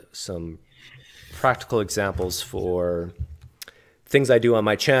 and some practical examples for things I do on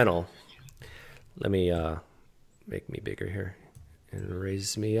my channel. Let me make me bigger here and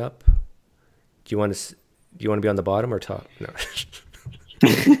raise me up. Do you want to be on the bottom or top? No.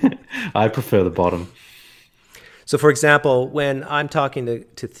 I prefer the bottom. So, for example, when I'm talking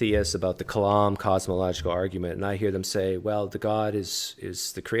to theists about the Kalam cosmological argument, and I hear them say, well, the God is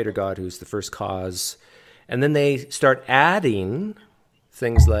the creator God who's the first cause, and then they start adding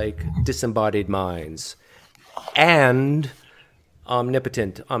things like disembodied minds and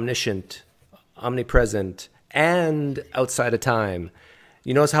omnipotent, omniscient, omnipresent, and outside of time.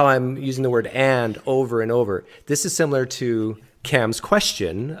 You notice how I'm using the word "and" over and over. This is similar to Cam's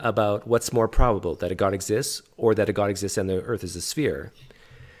question about what's more probable, that a God exists or that a God exists and the earth is a sphere.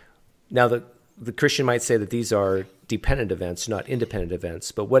 Now, the Christian might say that these are dependent events, not independent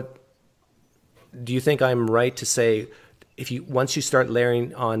events. But what do you think I'm right to say? Once you start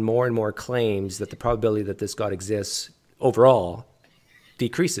layering on more and more claims, that the probability that this God exists overall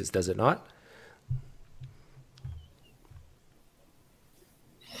decreases, does it not?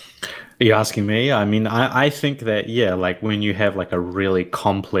 Are you asking me? I mean, I think that, yeah, like when you have like a really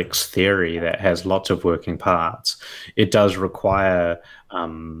complex theory that has lots of working parts, it does require,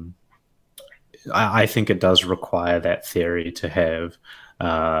 I think it does require that theory to have,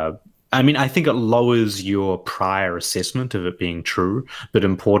 I mean, I think it lowers your prior assessment of it being true, but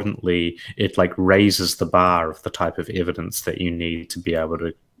importantly, it like raises the bar of the type of evidence that you need to be able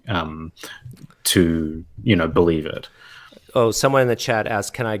to believe it. Oh, someone in the chat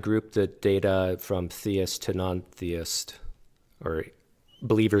asked, can I group the data from theist to non-theist, or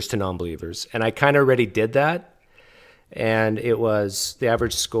believers to non-believers? And I kind of already did that, and it was the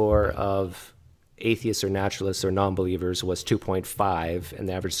average score of atheists or naturalists or non-believers was 2.5, and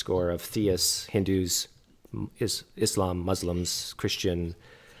the average score of theists, Hindus, Islam, Muslims, Christian,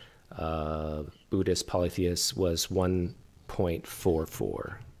 Buddhist, polytheists was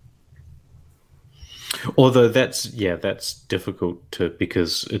 1.44. Although that's difficult to,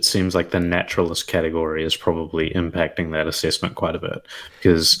 because it seems like the naturalist category is probably impacting that assessment quite a bit,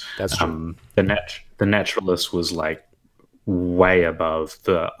 because That's true. The naturalist was like way above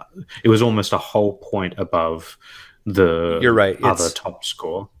it was almost a whole point above the You're right. other top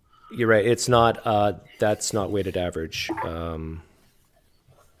score. You're right. It's not, that's not weighted average.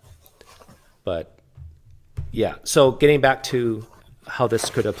 But yeah, so getting back to how this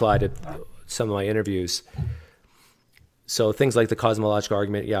could apply to some of my interviews. So things like the cosmological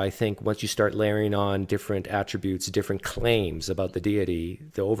argument, yeah, I think once you start layering on different attributes, different claims about the deity,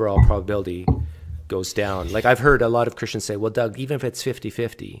 the overall probability goes down. Like I've heard a lot of Christians say, well, Doug, even if it's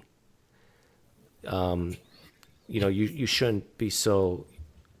 50-50, you shouldn't be so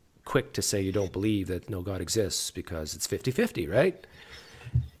quick to say you don't believe that no God exists because it's 50-50, right?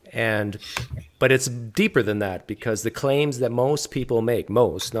 But it's deeper than that, because the claims that most people make,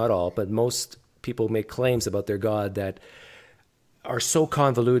 most, not all, but most people make claims about their God that are so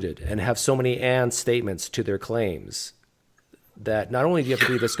convoluted and have so many and statements to their claims that not only do you have to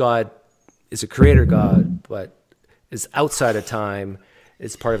believe this God is a creator God, but is outside of time,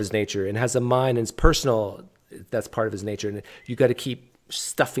 is part of his nature, and has a mind and is personal, that's part of his nature. And you got to keep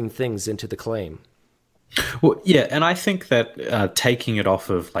stuffing things into the claim. Well, yeah, and I think that taking it off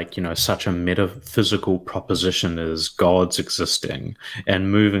of such a metaphysical proposition as God's existing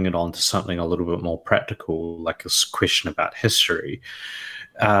and moving it on to something a little bit more practical, like a question about history,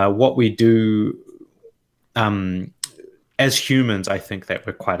 what we do as humans, I think that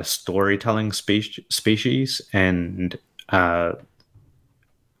we're quite a storytelling species, and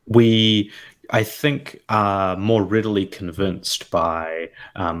I think, are more readily convinced by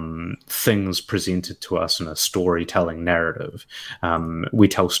things presented to us in a storytelling narrative. We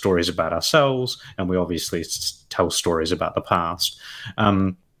tell stories about ourselves, and we obviously tell stories about the past.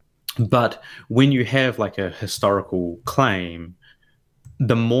 But when you have like a historical claim,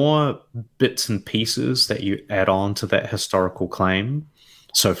 the more bits and pieces that you add on to that historical claim.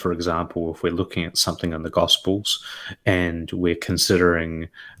 So, for example, if we're looking at something in the Gospels and we're considering,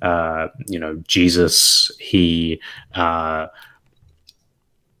 Jesus, he not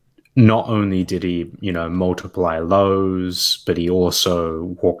only did he, multiply loaves, but he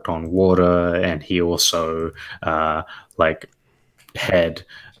also walked on water, and he also had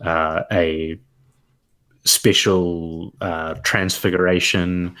a special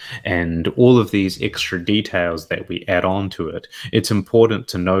transfiguration and all of these extra details that we add on to it. It's important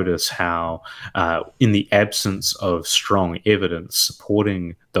to notice how in the absence of strong evidence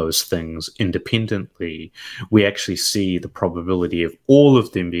supporting those things independently, we actually see the probability of all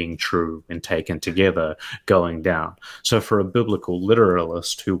of them being true and taken together going down. So for a biblical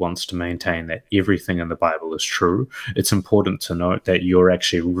literalist who wants to maintain that everything in the Bible is true, it's important to note that you're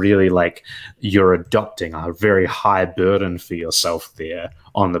actually really you're adopting a very high burden for yourself there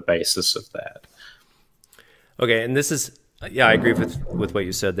on the basis of that. Okay, and this is, yeah, I agree with what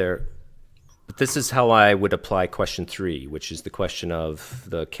you said there. But this is how I would apply question 3, which is the question of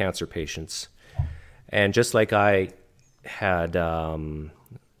the cancer patients. And just like I had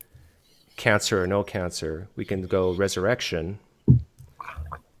cancer or no cancer, we can go resurrection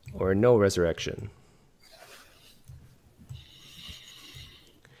or no resurrection.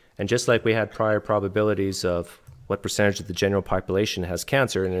 And just like we had prior probabilities of what percentage of the general population has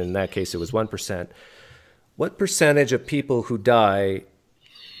cancer, and in that case it was 1%, what percentage of people who die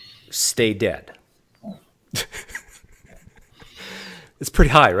stay dead? It's pretty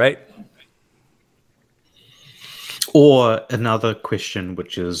high, right? Or another question,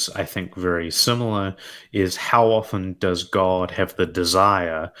 which is, I think, very similar, is how often does God have the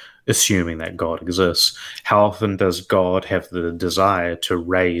desire, assuming that God exists, how often does God have the desire to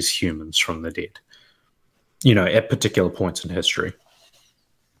raise humans from the dead? At particular points in history.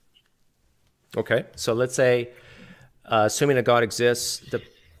 Okay, so let's say, assuming that God exists,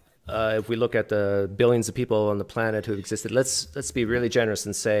 if we look at the billions of people on the planet who have existed, let's be really generous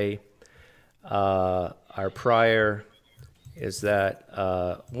and say our prior is that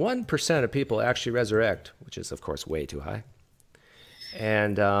 1% of people actually resurrect, which is of course way too high,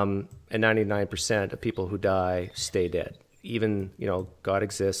 and 99% of people who die stay dead. Even God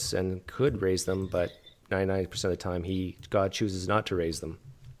exists and could raise them, but 99% of the time God chooses not to raise them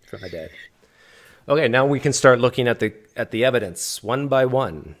from the dead. Okay, now we can start looking at the evidence one by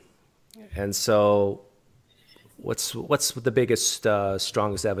one. And so what's the biggest,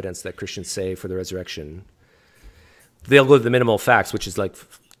 strongest evidence that Christians say for the resurrection? They'll go to the minimal facts, which is like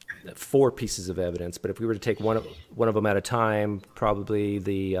 4 pieces of evidence. But if we were to take one of them at a time, probably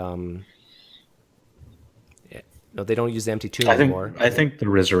the No, they don't use the empty tomb anymore. I think the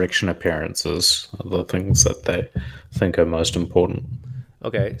resurrection appearances are the things that they think are most important.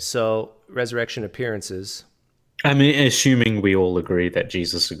 Okay, so resurrection appearances. I mean, assuming we all agree that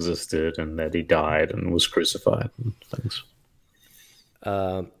Jesus existed and that he died and was crucified and things.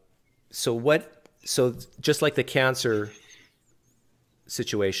 So just like the cancer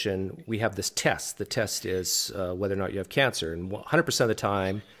situation, we have this test. The test is whether or not you have cancer. And 100% of the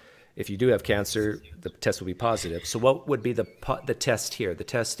time, if you do have cancer, the test will be positive. So what would be the test here? The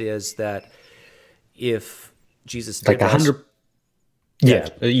test is that if Jesus did like 100. Yeah,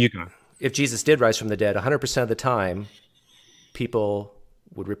 you go. If Jesus did rise from the dead, 100% of the time, people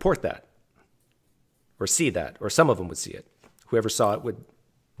would report that or see that, or some of them would see it. Whoever saw it would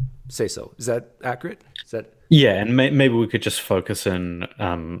say so. Is that accurate? Is that... Yeah, and maybe we could just focus in,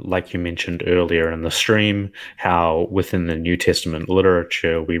 like you mentioned earlier in the stream, how within the New Testament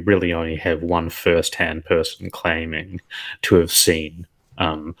literature, we really only have one first-hand person claiming to have seen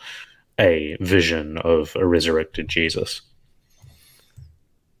a vision of a resurrected Jesus.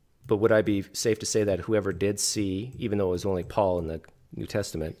 But would I be safe to say that whoever did see, even though it was only Paul in the New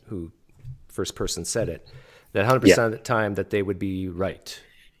Testament who first person said it, that 100% of the time that they would be right,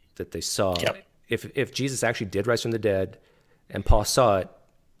 that they saw... Yep. If Jesus actually did rise from the dead and Paul saw it,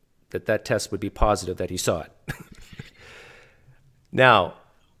 that test would be positive that he saw it. Now,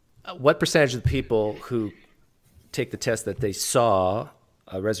 what percentage of the people who take the test that they saw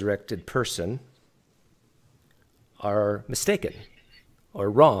a resurrected person are mistaken or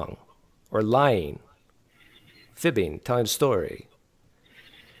wrong or lying, fibbing, telling a story?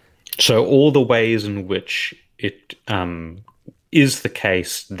 So all the ways in which it is the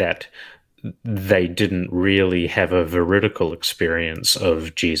case that they didn't really have a veridical experience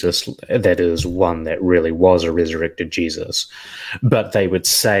of Jesus, that is, one that really was a resurrected Jesus, but they would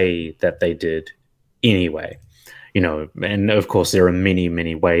say that they did anyway. You know, and of course there are many,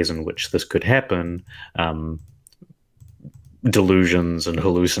 many ways in which this could happen. Delusions and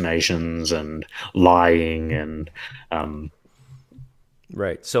hallucinations and lying and...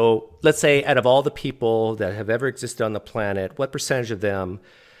 Right. So let's say out of all the people that have ever existed on the planet, what percentage of them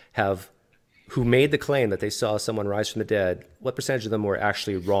who made the claim that they saw someone rise from the dead, what percentage of them were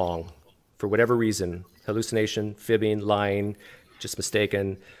actually wrong for whatever reason? Hallucination, fibbing, lying, just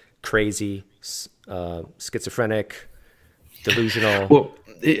mistaken, crazy, schizophrenic, delusional. Well,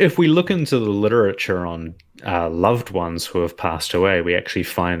 if we look into the literature on loved ones who have passed away, we actually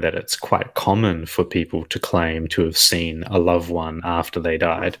find that it's quite common for people to claim to have seen a loved one after they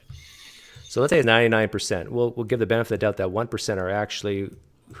died. So let's say 99%. We'll give the benefit of the doubt that 1% are actually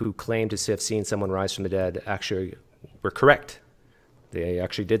who claim to have seen someone rise from the dead actually were correct. They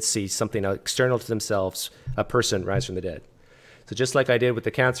actually did see something external to themselves, a person rise from the dead. So just like I did with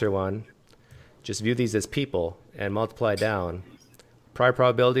the cancer one, just view these as people and multiply down. Prior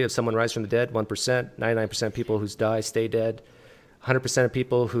probability of someone rise from the dead, 1%. 99% of people who die stay dead. 100% of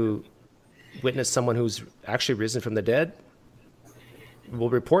people who witness someone who's actually risen from the dead will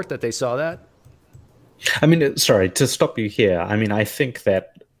report that they saw that. I mean, sorry, to stop you here, I mean, I think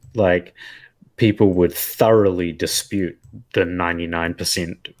that, like, people would thoroughly dispute the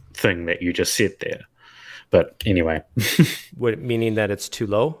 99% thing that you just said there. But anyway. Meaning that it's too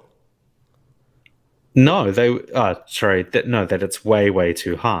low? No, that it's way, way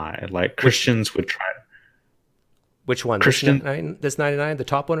too high. Like, Christians would try... Which one? This 99, the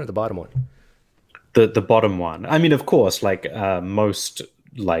top one or the bottom one? The bottom one. I mean, of course, like, most,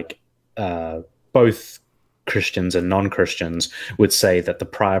 like, both Christians and non-Christians would say that the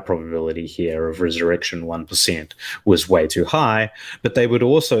prior probability here of resurrection 1% was way too high, but they would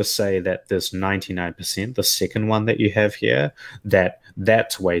also say that this 99%, the second one that you have here,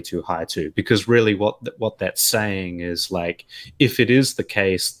 that's way too high too, because really what that's saying is, like, if it is the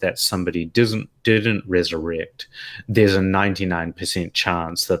case that somebody didn't resurrect, there's a 99%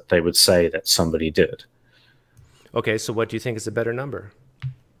 chance that they would say that somebody did. Okay, so what do you think is a better number?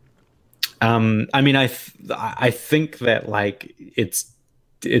 I mean, I think that, like, it's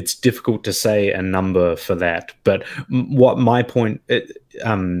difficult to say a number for that, but what my point,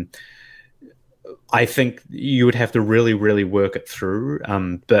 I think you would have to really, really work it through.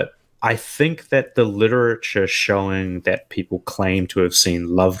 But I think that the literature showing that people claim to have seen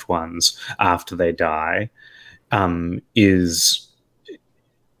loved ones after they die is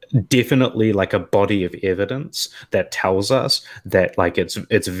definitely like a body of evidence that tells us that, like, it's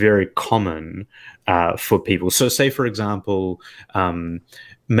very common for people. So say, for example,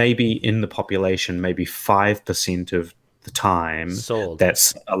 maybe in the population, maybe 5% of the time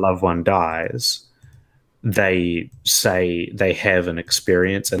that a loved one dies, they say they have an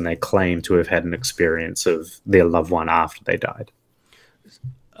experience and they claim to have had an experience of their loved one after they died.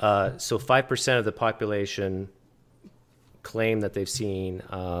 So 5% of the population claim that they've seen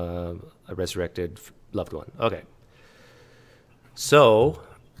a resurrected loved one. Okay. So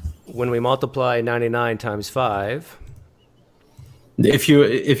when we multiply 99 times 5... If you're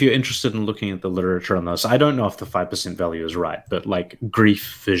interested in looking at the literature on this, I don't know if the 5% value is right, but like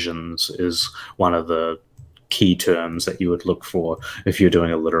grief visions is one of the key terms that you would look for if you're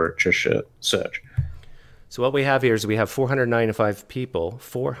doing a literature search. So what we have here is we have 495 people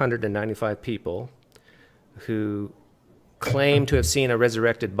who claim to have seen a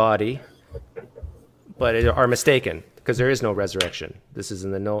resurrected body, but are mistaken because there is no resurrection. This is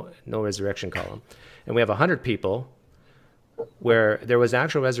in the no resurrection column. And we have 100 people where there was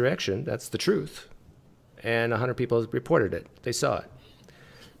actual resurrection, that's the truth, and 100 people reported it. They saw it.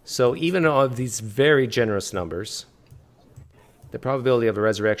 So even of these very generous numbers, the probability of a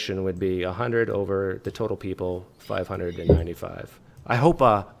resurrection would be 100 over the total people, 595. I hope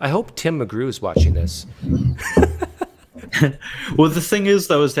Tim McGrew is watching this. Well, the thing is,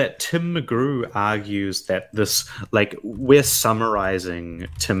 though, is that Tim McGrew argues that this, like, we're summarizing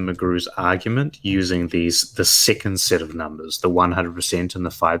Tim McGrew's argument using the second set of numbers, the 100% and the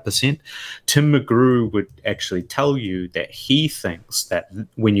 5%. Tim McGrew would actually tell you that he thinks that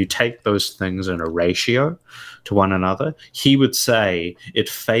when you take those things in a ratio to one another, he would say it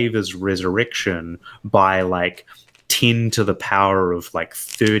favors resurrection by, like, 10 to the power of like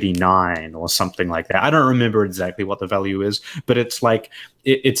 39 or something like that. I don't remember exactly what the value is, but it's like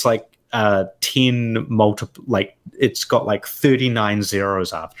 10 multiple, like it's got like 39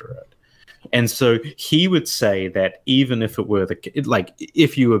 zeros after it. And so he would say that even if it were like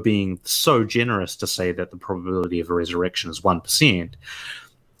if you were being so generous to say that the probability of a resurrection is 1%,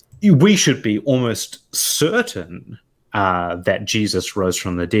 we should be almost certain that Jesus rose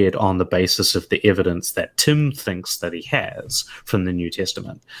from the dead on the basis of the evidence that Tim thinks that he has from the New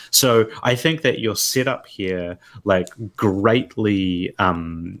Testament. So I think that you're set up here like greatly.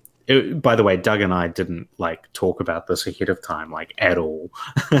 By the way, Doug and I didn't like talk about this ahead of time, like at all.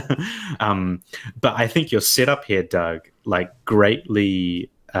 But I think you're set up here, Doug, like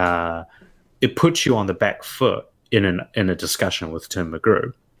greatly. It puts you on the back foot in a discussion with Tim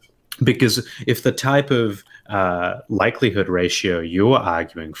McGrew. Because if the type of likelihood ratio you're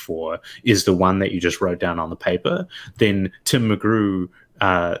arguing for is the one that you just wrote down on the paper, then Tim McGrew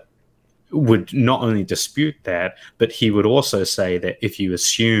would not only dispute that, but he would also say that if you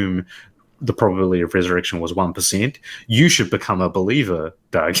assume the probability of resurrection was 1%, you should become a believer,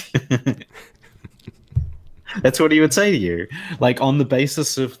 Doug. That's what he would say to you. Like on the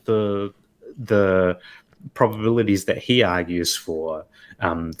basis of the probabilities that he argues for,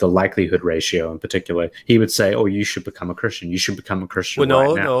 the likelihood ratio in particular, he would say, oh, you should become a Christian. You should become a Christian right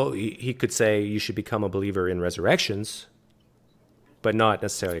now. No. He could say you should become a believer in resurrections, but not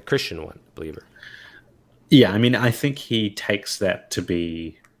necessarily a Christian believer. Yeah, I mean, I think he takes that to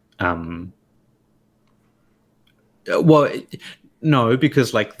be... well, no,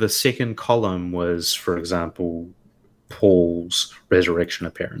 because like the second column was, for example, Paul's resurrection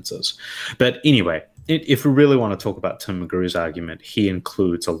appearances. But anyway, if we really want to talk about Tim McGrew's argument, he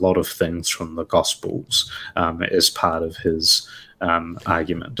includes a lot of things from the Gospels as part of his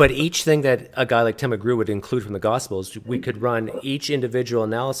argument. But each thing that a guy like Tim McGrew would include from the Gospels, we could run each individual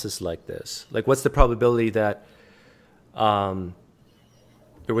analysis like this. Like, what's the probability that there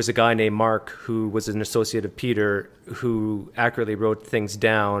was a guy named Mark who was an associate of Peter who accurately wrote things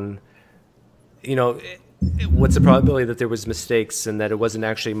down? You know, what's the probability that there was mistakes and that it wasn't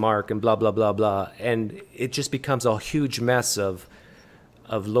actually Mark and blah, blah, blah, blah. And it just becomes a huge mess of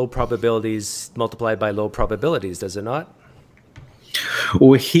low probabilities multiplied by low probabilities, does it not?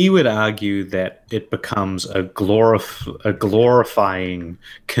 Well, he would argue that it becomes a glorifying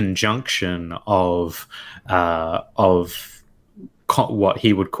conjunction of what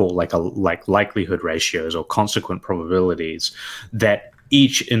he would call like likelihood ratios or consequent probabilities that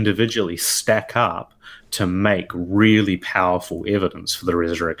each individually stack up to make really powerful evidence for the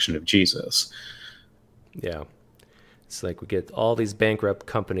resurrection of Jesus. Yeah. It's like we get all these bankrupt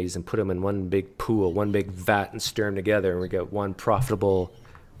companies and put them in one big pool, one big vat, and stir them together, and we get one profitable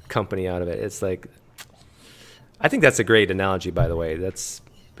company out of it. It's like, I think that's a great analogy, by the way. That's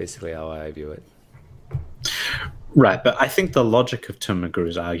basically how I view it. Right, but I think the logic of Tim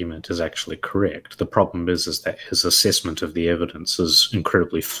McGrew's argument is actually correct. The problem is that his assessment of the evidence is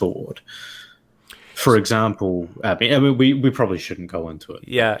incredibly flawed. For example, I mean, we probably shouldn't go into it.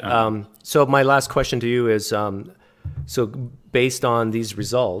 Yeah. So my last question to you is, so based on these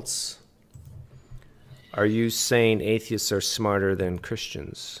results, Are you saying atheists are smarter than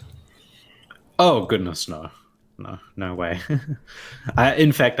Christians? Oh, goodness, no. No way.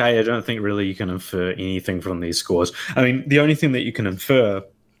 In fact, I don't think really you can infer anything from these scores. I mean, the only thing that you can infer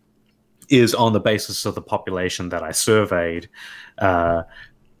is on the basis of the population that I surveyed, who,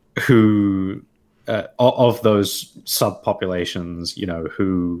 of those subpopulations,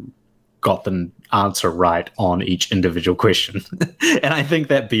 who got the answer right on each individual question. And I think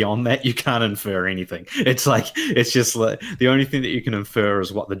that beyond that, you can't infer anything. It's just like the only thing that you can infer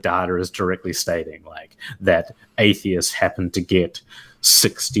is what the data is directly stating, like that atheists happen to get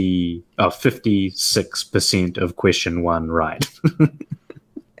 56% of question 1 right.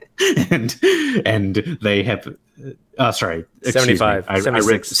 and they have, 75. I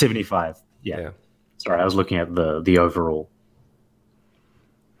read 75. Yeah. Sorry, I was looking at the overall.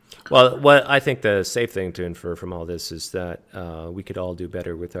 Well, what I think the safe thing to infer from all this is that we could all do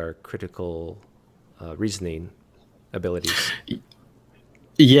better with our critical reasoning abilities.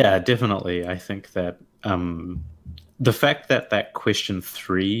 Yeah, definitely. I think that the fact that question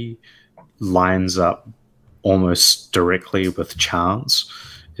 3 lines up almost directly with chance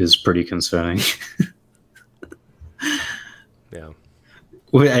is pretty concerning. Yeah.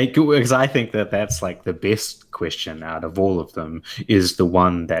 Because I think that's like the best question out of all of them is the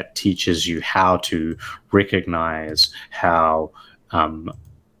one that teaches you how to recognize how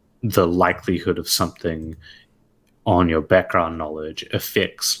the likelihood of something on your background knowledge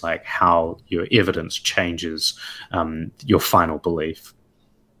affects like how your evidence changes your final belief.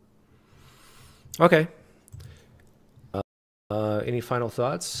 Okay. Any final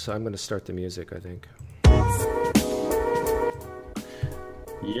thoughts? I'm going to start the music, I think.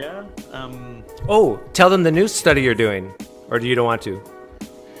 Yeah. Oh, tell them the new study you're doing, or do you don't want to?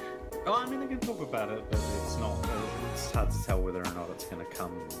 Oh, I mean, I can talk about it, but it's not. It's hard to tell whether or not it's going to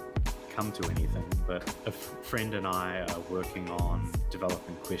come to anything. But a friend and I are working on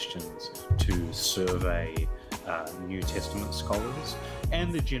developing questions to survey New Testament scholars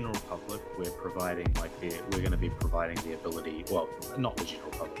and the general public. We're going to be providing the ability. Well, not the general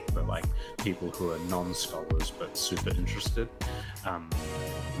public, but like people who are non-scholars but super interested.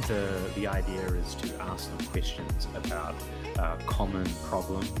 The idea is to ask them questions about common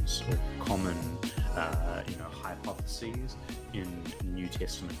problems or common hypotheses in New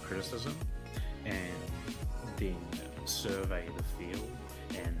Testament criticism, and then survey the field.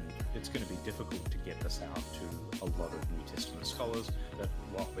 And it's going to be difficult to get this out to a lot of New Testament scholars, but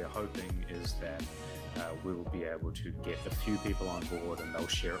what we're hoping is that we'll be able to get a few people on board and they'll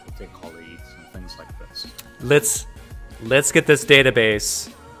share it with their colleagues and things like this. Let's get this database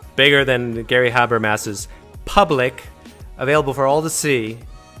bigger than Gary Habermas's, public, available for all to see,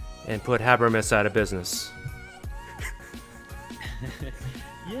 and put Habermas out of business.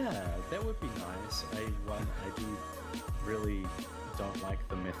 Yeah, that would be nice. I do really don't like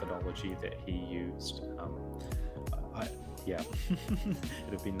the methodology that he used.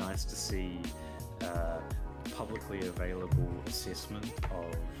 It'd be nice to see publicly available assessment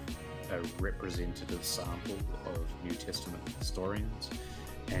of a representative sample of New Testament historians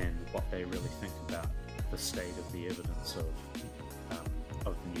and what they really think about the state of the evidence of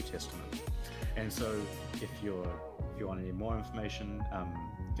the New Testament. And so if you want any more information,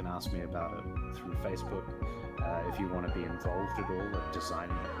 you can ask me about it through Facebook. If you want to be involved at all in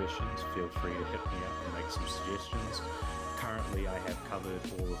designing the questions, feel free to hit me up and make some suggestions. Currently, I have covered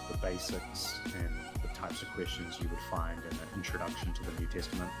all of the basics and the types of questions you would find in an introduction to the New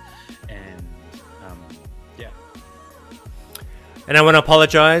Testament. And And I want to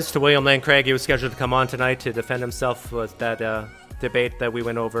apologize to William Lane Craig. He was scheduled to come on tonight to defend himself with that debate that we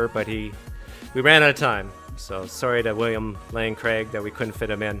went over, but we ran out of time. So sorry to William Lane Craig that we couldn't fit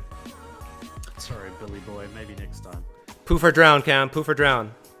him in. Sorry, Billy boy. Maybe next time. Poof or drown, Cam. Poof or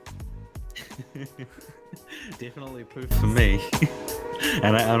drown. Definitely poof for me.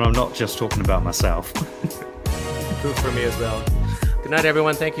 and I'm not just talking about myself. Poof for me as well. Good night,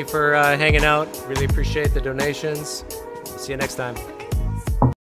 everyone. Thank you for hanging out. Really appreciate the donations. See you next time.